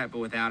be a threat, but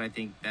without, I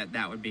think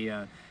that would be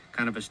a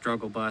kind of a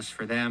struggle bus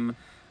for them.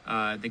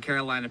 The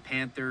Carolina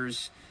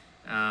Panthers,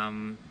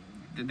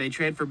 they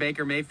trade for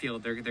Baker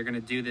Mayfield. They're going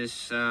to do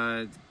this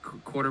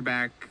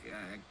quarterback,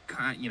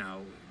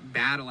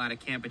 battle out of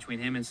camp between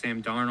him and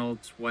Sam Darnold,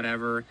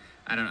 whatever.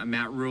 I don't know,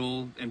 Matt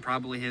Rule, and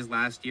probably his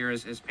last year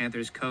as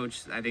Panthers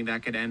coach. I think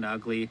that could end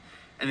ugly.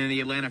 And then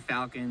the Atlanta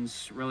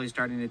Falcons really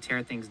starting to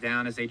tear things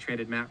down as they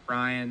traded Matt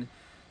Ryan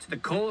to the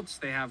Colts.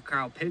 They have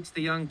Kyle Pitts,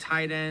 the young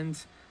tight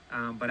end.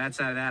 But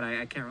outside of that,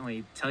 I can't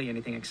really tell you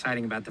anything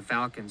exciting about the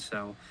Falcons.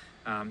 So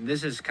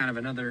this is kind of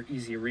another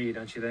easy read,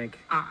 don't you think?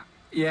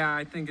 Yeah,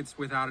 I think it's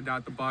without a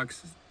doubt the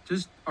Bucs.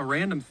 Just a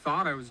random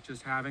thought I was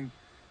just having.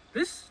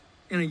 This,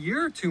 in a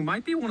year or two,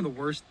 might be one of the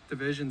worst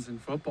divisions in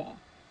football.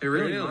 It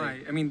really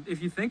might. I mean,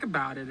 if you think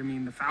about it,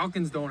 the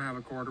Falcons don't have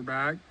a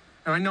quarterback.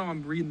 And I know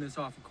I'm reading this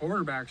off of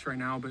quarterbacks right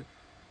now, but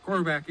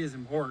quarterback is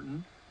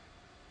important.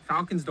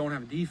 Falcons don't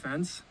have a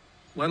defense,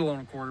 let alone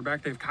a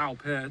quarterback. They have Kyle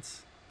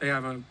Pitts. They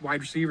have a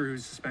wide receiver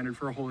who's suspended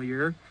for a whole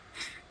year.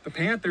 The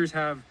Panthers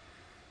have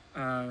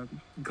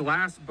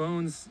glass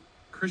bones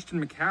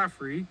Christian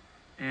McCaffrey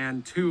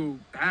and 2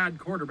 bad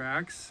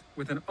quarterbacks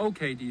with an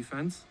okay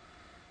defense.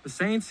 The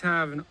Saints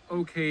have an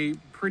okay,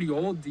 pretty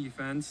old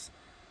defense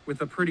with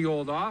a pretty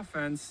old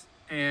offense,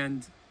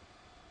 and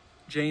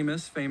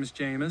Jameis, famous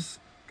Jameis,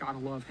 gotta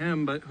love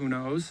him, but who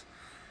knows.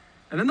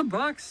 And then the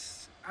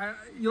Bucs,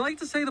 you like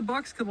to say the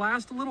Bucs could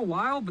last a little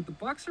while, but the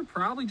Bucs are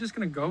probably just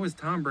going to go as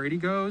Tom Brady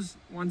goes.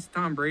 Once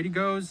Tom Brady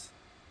goes,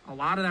 a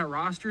lot of that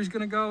roster is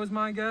going to go, is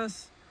my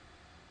guess.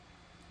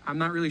 I'm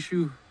not really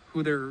sure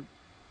who their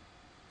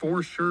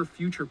for sure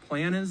future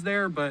plan is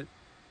there, but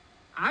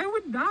I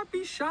would not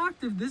be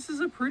shocked if this is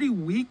a pretty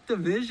weak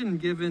division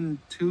given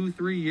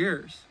 2-3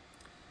 years.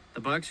 The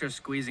Bucs are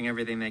squeezing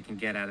everything they can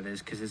get out of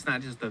this because it's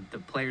not just the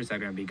players that are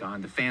going to be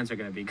gone. The fans are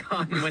going to be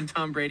gone when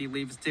Tom Brady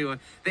leaves too.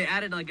 They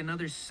added like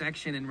another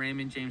section in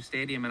Raymond James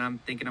Stadium, and I'm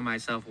thinking to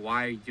myself,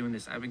 why are you doing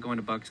this? I've been going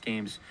to Bucs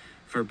games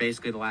for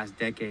basically the last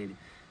decade.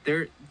 They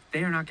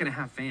are not going to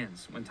have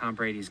fans when Tom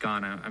Brady's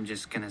gone. I'm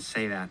just going to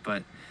say that,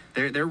 but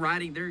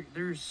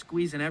they're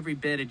squeezing every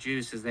bit of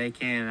juice as they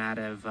can out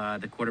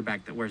of the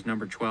quarterback that wears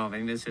number 12. I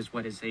think this is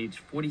his age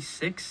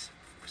 46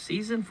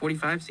 season,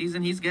 45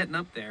 season. He's getting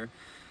up there.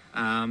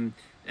 And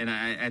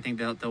I think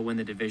they'll win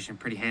the division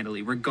pretty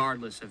handily,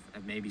 regardless of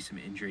maybe some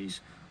injuries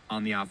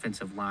on the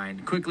offensive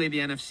line. Quickly, the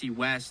NFC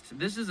West.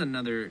 This is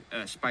another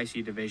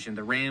spicy division.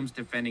 The Rams,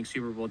 defending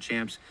Super Bowl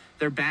champs,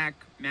 they're back.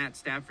 Matt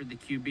Stafford, the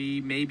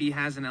QB, maybe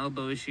has an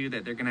elbow issue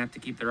that they're going to have to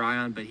keep their eye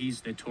on, but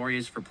he's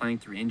notorious for playing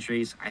through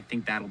injuries. I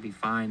think that'll be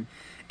fine.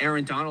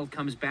 Aaron Donald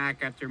comes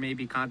back after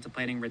maybe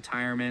contemplating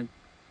retirement.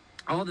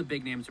 All the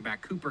big names are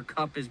back. Cooper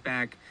Kupp is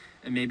back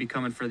and maybe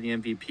coming for the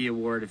MVP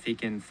award if he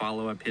can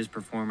follow up his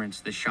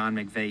performance, the Sean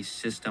McVay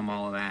system,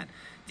 all of that.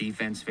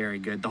 Defense, very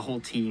good. The whole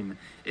team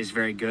is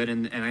very good,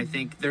 and I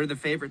think they're the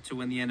favorite to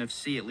win the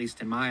NFC, at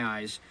least in my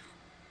eyes.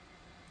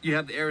 You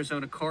have the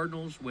Arizona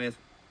Cardinals with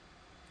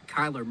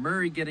Kyler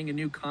Murray getting a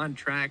new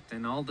contract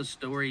and all the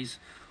stories,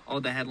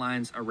 all the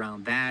headlines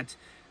around that.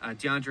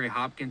 DeAndre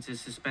Hopkins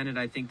is suspended,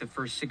 I think, the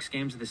first 6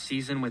 games of the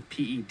season with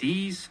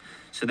PEDs.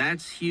 So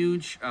that's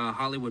huge.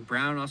 Hollywood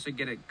Brown also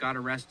got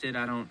arrested.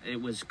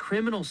 It was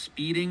criminal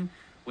speeding,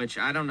 which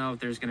I don't know if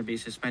there's going to be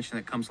suspension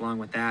that comes along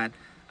with that.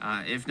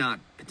 If not,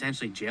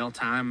 potentially jail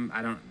time.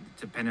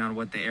 Depending on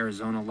what the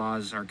Arizona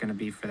laws are going to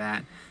be for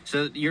that.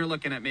 So you're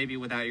looking at maybe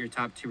without your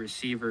top 2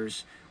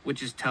 receivers,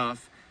 which is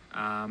tough.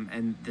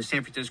 And the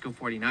San Francisco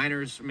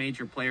 49ers,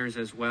 major players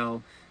as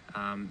well.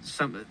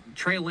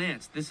 Trey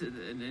Lance, this is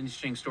an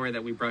interesting story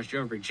that we brushed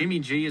over. Jimmy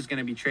G is going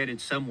to be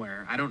traded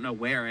somewhere. I don't know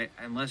where,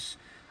 unless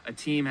a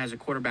team has a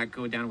quarterback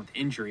go down with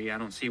injury. I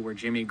don't see where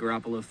Jimmy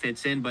Garoppolo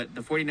fits in, but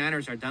the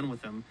 49ers are done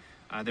with him.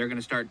 They're going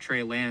to start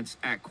Trey Lance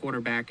at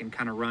quarterback and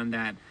kind of run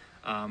that.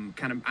 I'm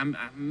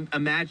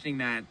imagining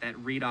that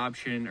read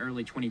option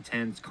early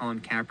 2010s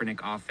Colin Kaepernick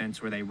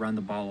offense where they run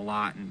the ball a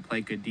lot and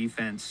play good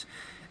defense.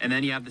 And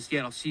then you have the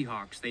Seattle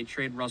Seahawks. They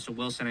trade Russell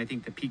Wilson. I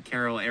think the Pete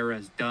Carroll era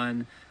is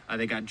done.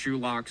 They got Drew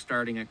Lock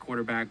starting at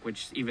quarterback,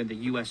 which even the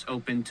U.S.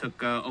 Open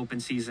took open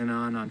season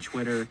on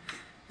Twitter.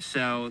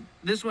 So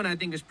this one I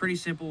think is pretty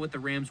simple with the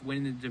Rams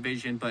winning the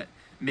division, but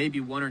maybe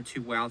 1 or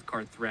 2 wild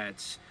card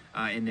threats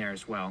in there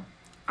as well.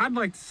 I'd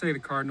like to say the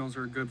Cardinals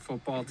are a good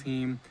football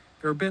team.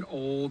 They're a bit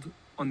old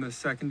on the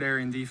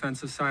secondary and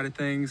defensive side of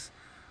things.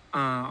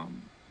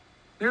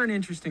 They're an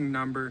interesting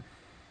number.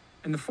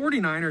 And the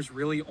 49ers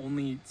really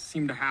only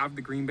seem to have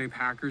the Green Bay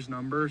Packers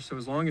number. So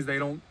as long as they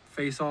don't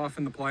face off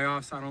in the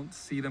playoffs, I don't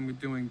see them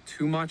doing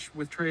too much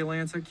with Trey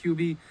Lance at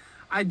QB.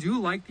 I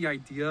do like the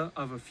idea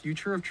of a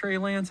future of Trey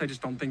Lance. I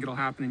just don't think it'll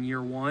happen in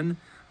year 1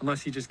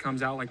 unless he just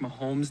comes out like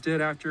Mahomes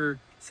did after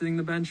sitting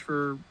the bench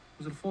for,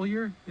 was it a full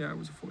year? Yeah, it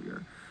was a full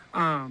year.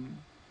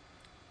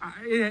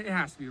 It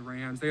has to be the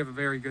Rams. They have a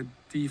very good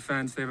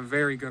defense. They have a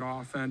very good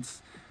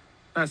offense.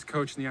 best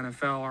coach in the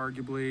NFL,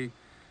 arguably.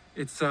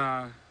 It's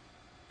going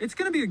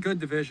to be a good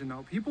division,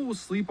 though. People will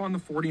sleep on the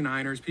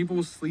 49ers. People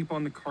will sleep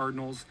on the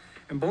Cardinals.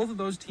 And both of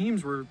those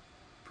teams were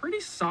pretty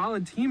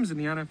solid teams in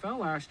the NFL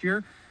last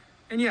year.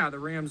 And, yeah, the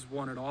Rams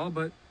won it all,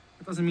 but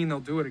it doesn't mean they'll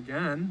do it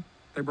again.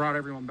 They brought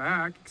everyone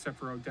back except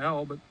for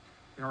Odell, but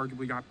they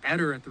arguably got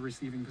better at the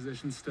receiving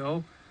position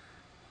still.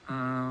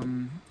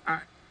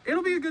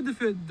 It'll be a good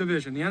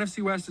division. The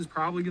NFC West is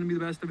probably going to be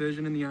the best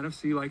division in the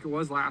NFC like it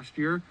was last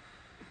year.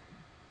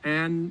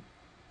 And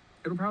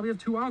it'll probably have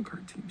 2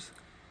 wildcard teams.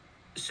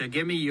 So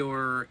give me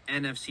your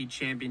NFC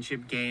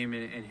Championship game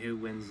and who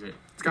wins it.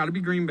 It's got to be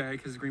Green Bay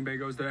because Green Bay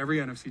goes to every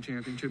NFC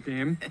Championship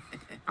game.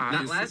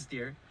 Not last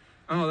year.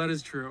 Oh, that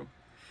is true.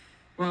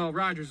 Well,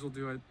 Rodgers will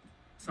do it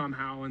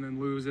somehow and then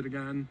lose it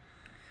again.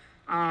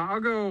 I'll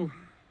go.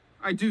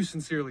 I do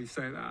sincerely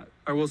say that.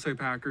 I will say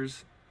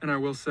Packers, and I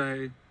will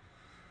say.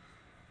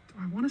 Do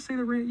I want to say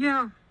the Rams?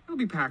 Yeah, it'll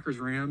be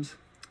Packers-Rams.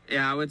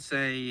 Yeah, I would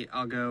say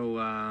I'll go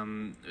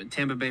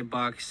Tampa Bay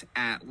Bucks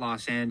at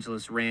Los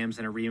Angeles Rams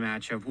in a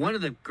rematch of one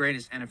of the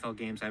greatest NFL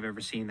games I've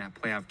ever seen, that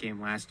playoff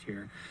game last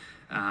year.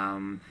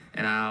 And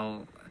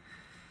I'll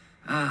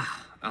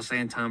say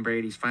in Tom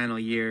Brady's final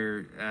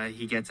year,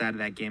 he gets out of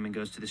that game and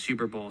goes to the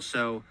Super Bowl.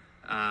 So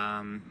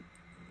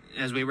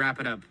as we wrap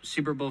it up,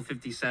 Super Bowl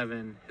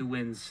 57, who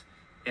wins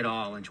it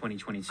all in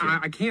 2022?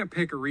 I can't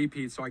pick a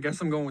repeat, so I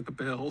guess I'm going with the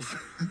Bills.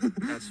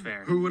 That's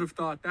fair. Who would have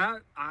thought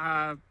that?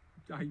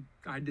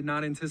 I did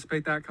not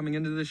anticipate that coming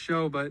into this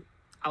show, but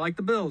I like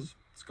the Bills.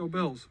 Let's go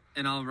Bills.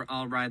 And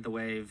I'll ride the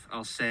wave.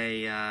 I'll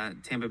say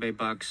Tampa Bay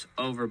Bucks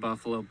over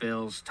Buffalo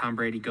Bills. Tom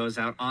Brady goes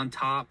out on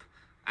top,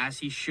 as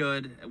he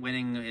should,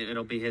 winning.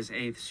 It'll be his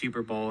 8th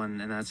Super Bowl, and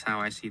that's how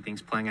I see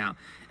things playing out.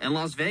 And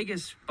Las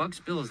Vegas,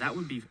 Bucks Bills, that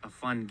would be a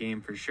fun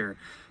game for sure.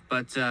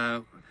 But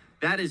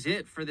that is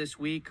it for this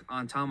week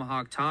on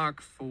Tomahawk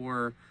Talk.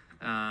 For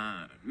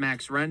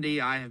Max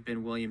Rundy, I have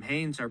been William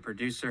Haynes. Our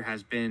producer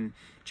has been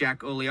Jack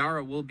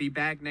Oliara. We'll be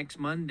back next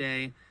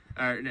Monday.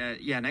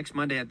 Next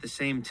Monday at the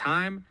same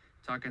time,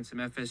 talking some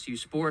FSU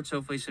sports,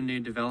 hopefully some new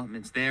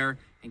developments there,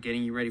 and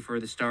getting you ready for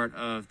the start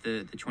of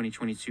the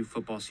 2022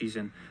 football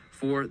season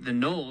for the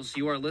Noles.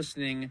 You are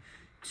listening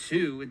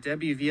to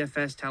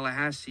WVFS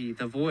Tallahassee,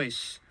 the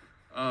voice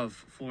of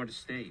Florida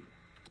State.